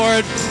give the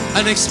Lord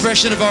an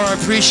expression of our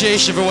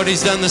appreciation for what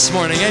He's done this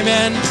morning.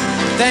 Amen.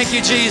 Thank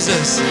you,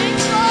 Jesus. Thank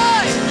you,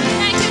 Lord.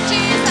 Thank you,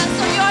 Jesus.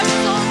 So you are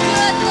so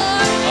good,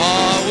 Lord.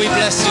 Oh, we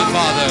bless you,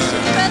 Father.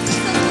 You bless us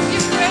with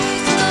your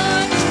grace,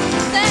 Lord.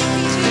 Thank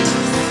you,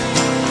 Jesus.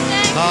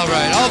 Thank you. All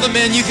right, all the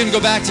men, you can go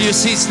back to your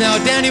seats now.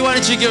 Danny, why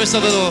don't you give us a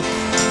little...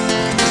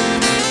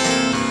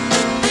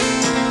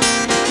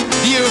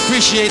 Do you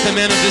appreciate the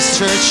men of this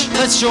church?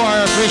 Let's show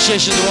our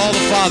appreciation to all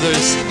the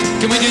fathers.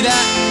 Can we do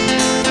that?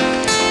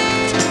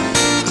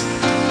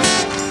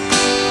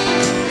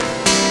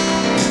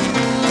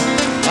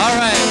 All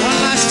right,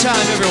 one last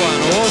time, everyone.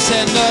 Oh,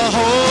 send the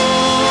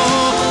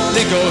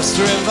Holy Ghost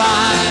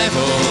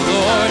revival,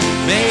 Lord.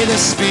 May the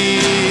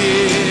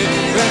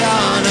Spirit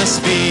on us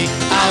be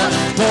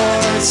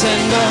outpoured.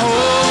 Send the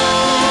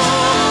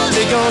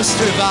Holy Ghost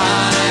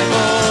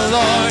revival,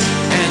 Lord,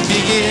 and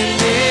begin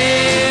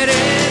it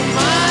in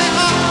my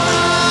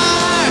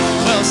heart.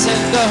 Well,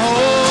 send the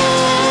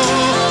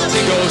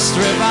Holy Ghost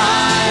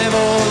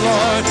revival,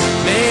 Lord.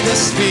 May the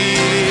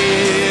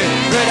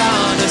Spirit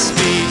on us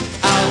be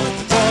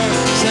outpoured.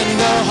 Send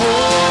the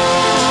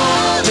Holy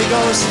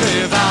Ghost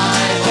revive.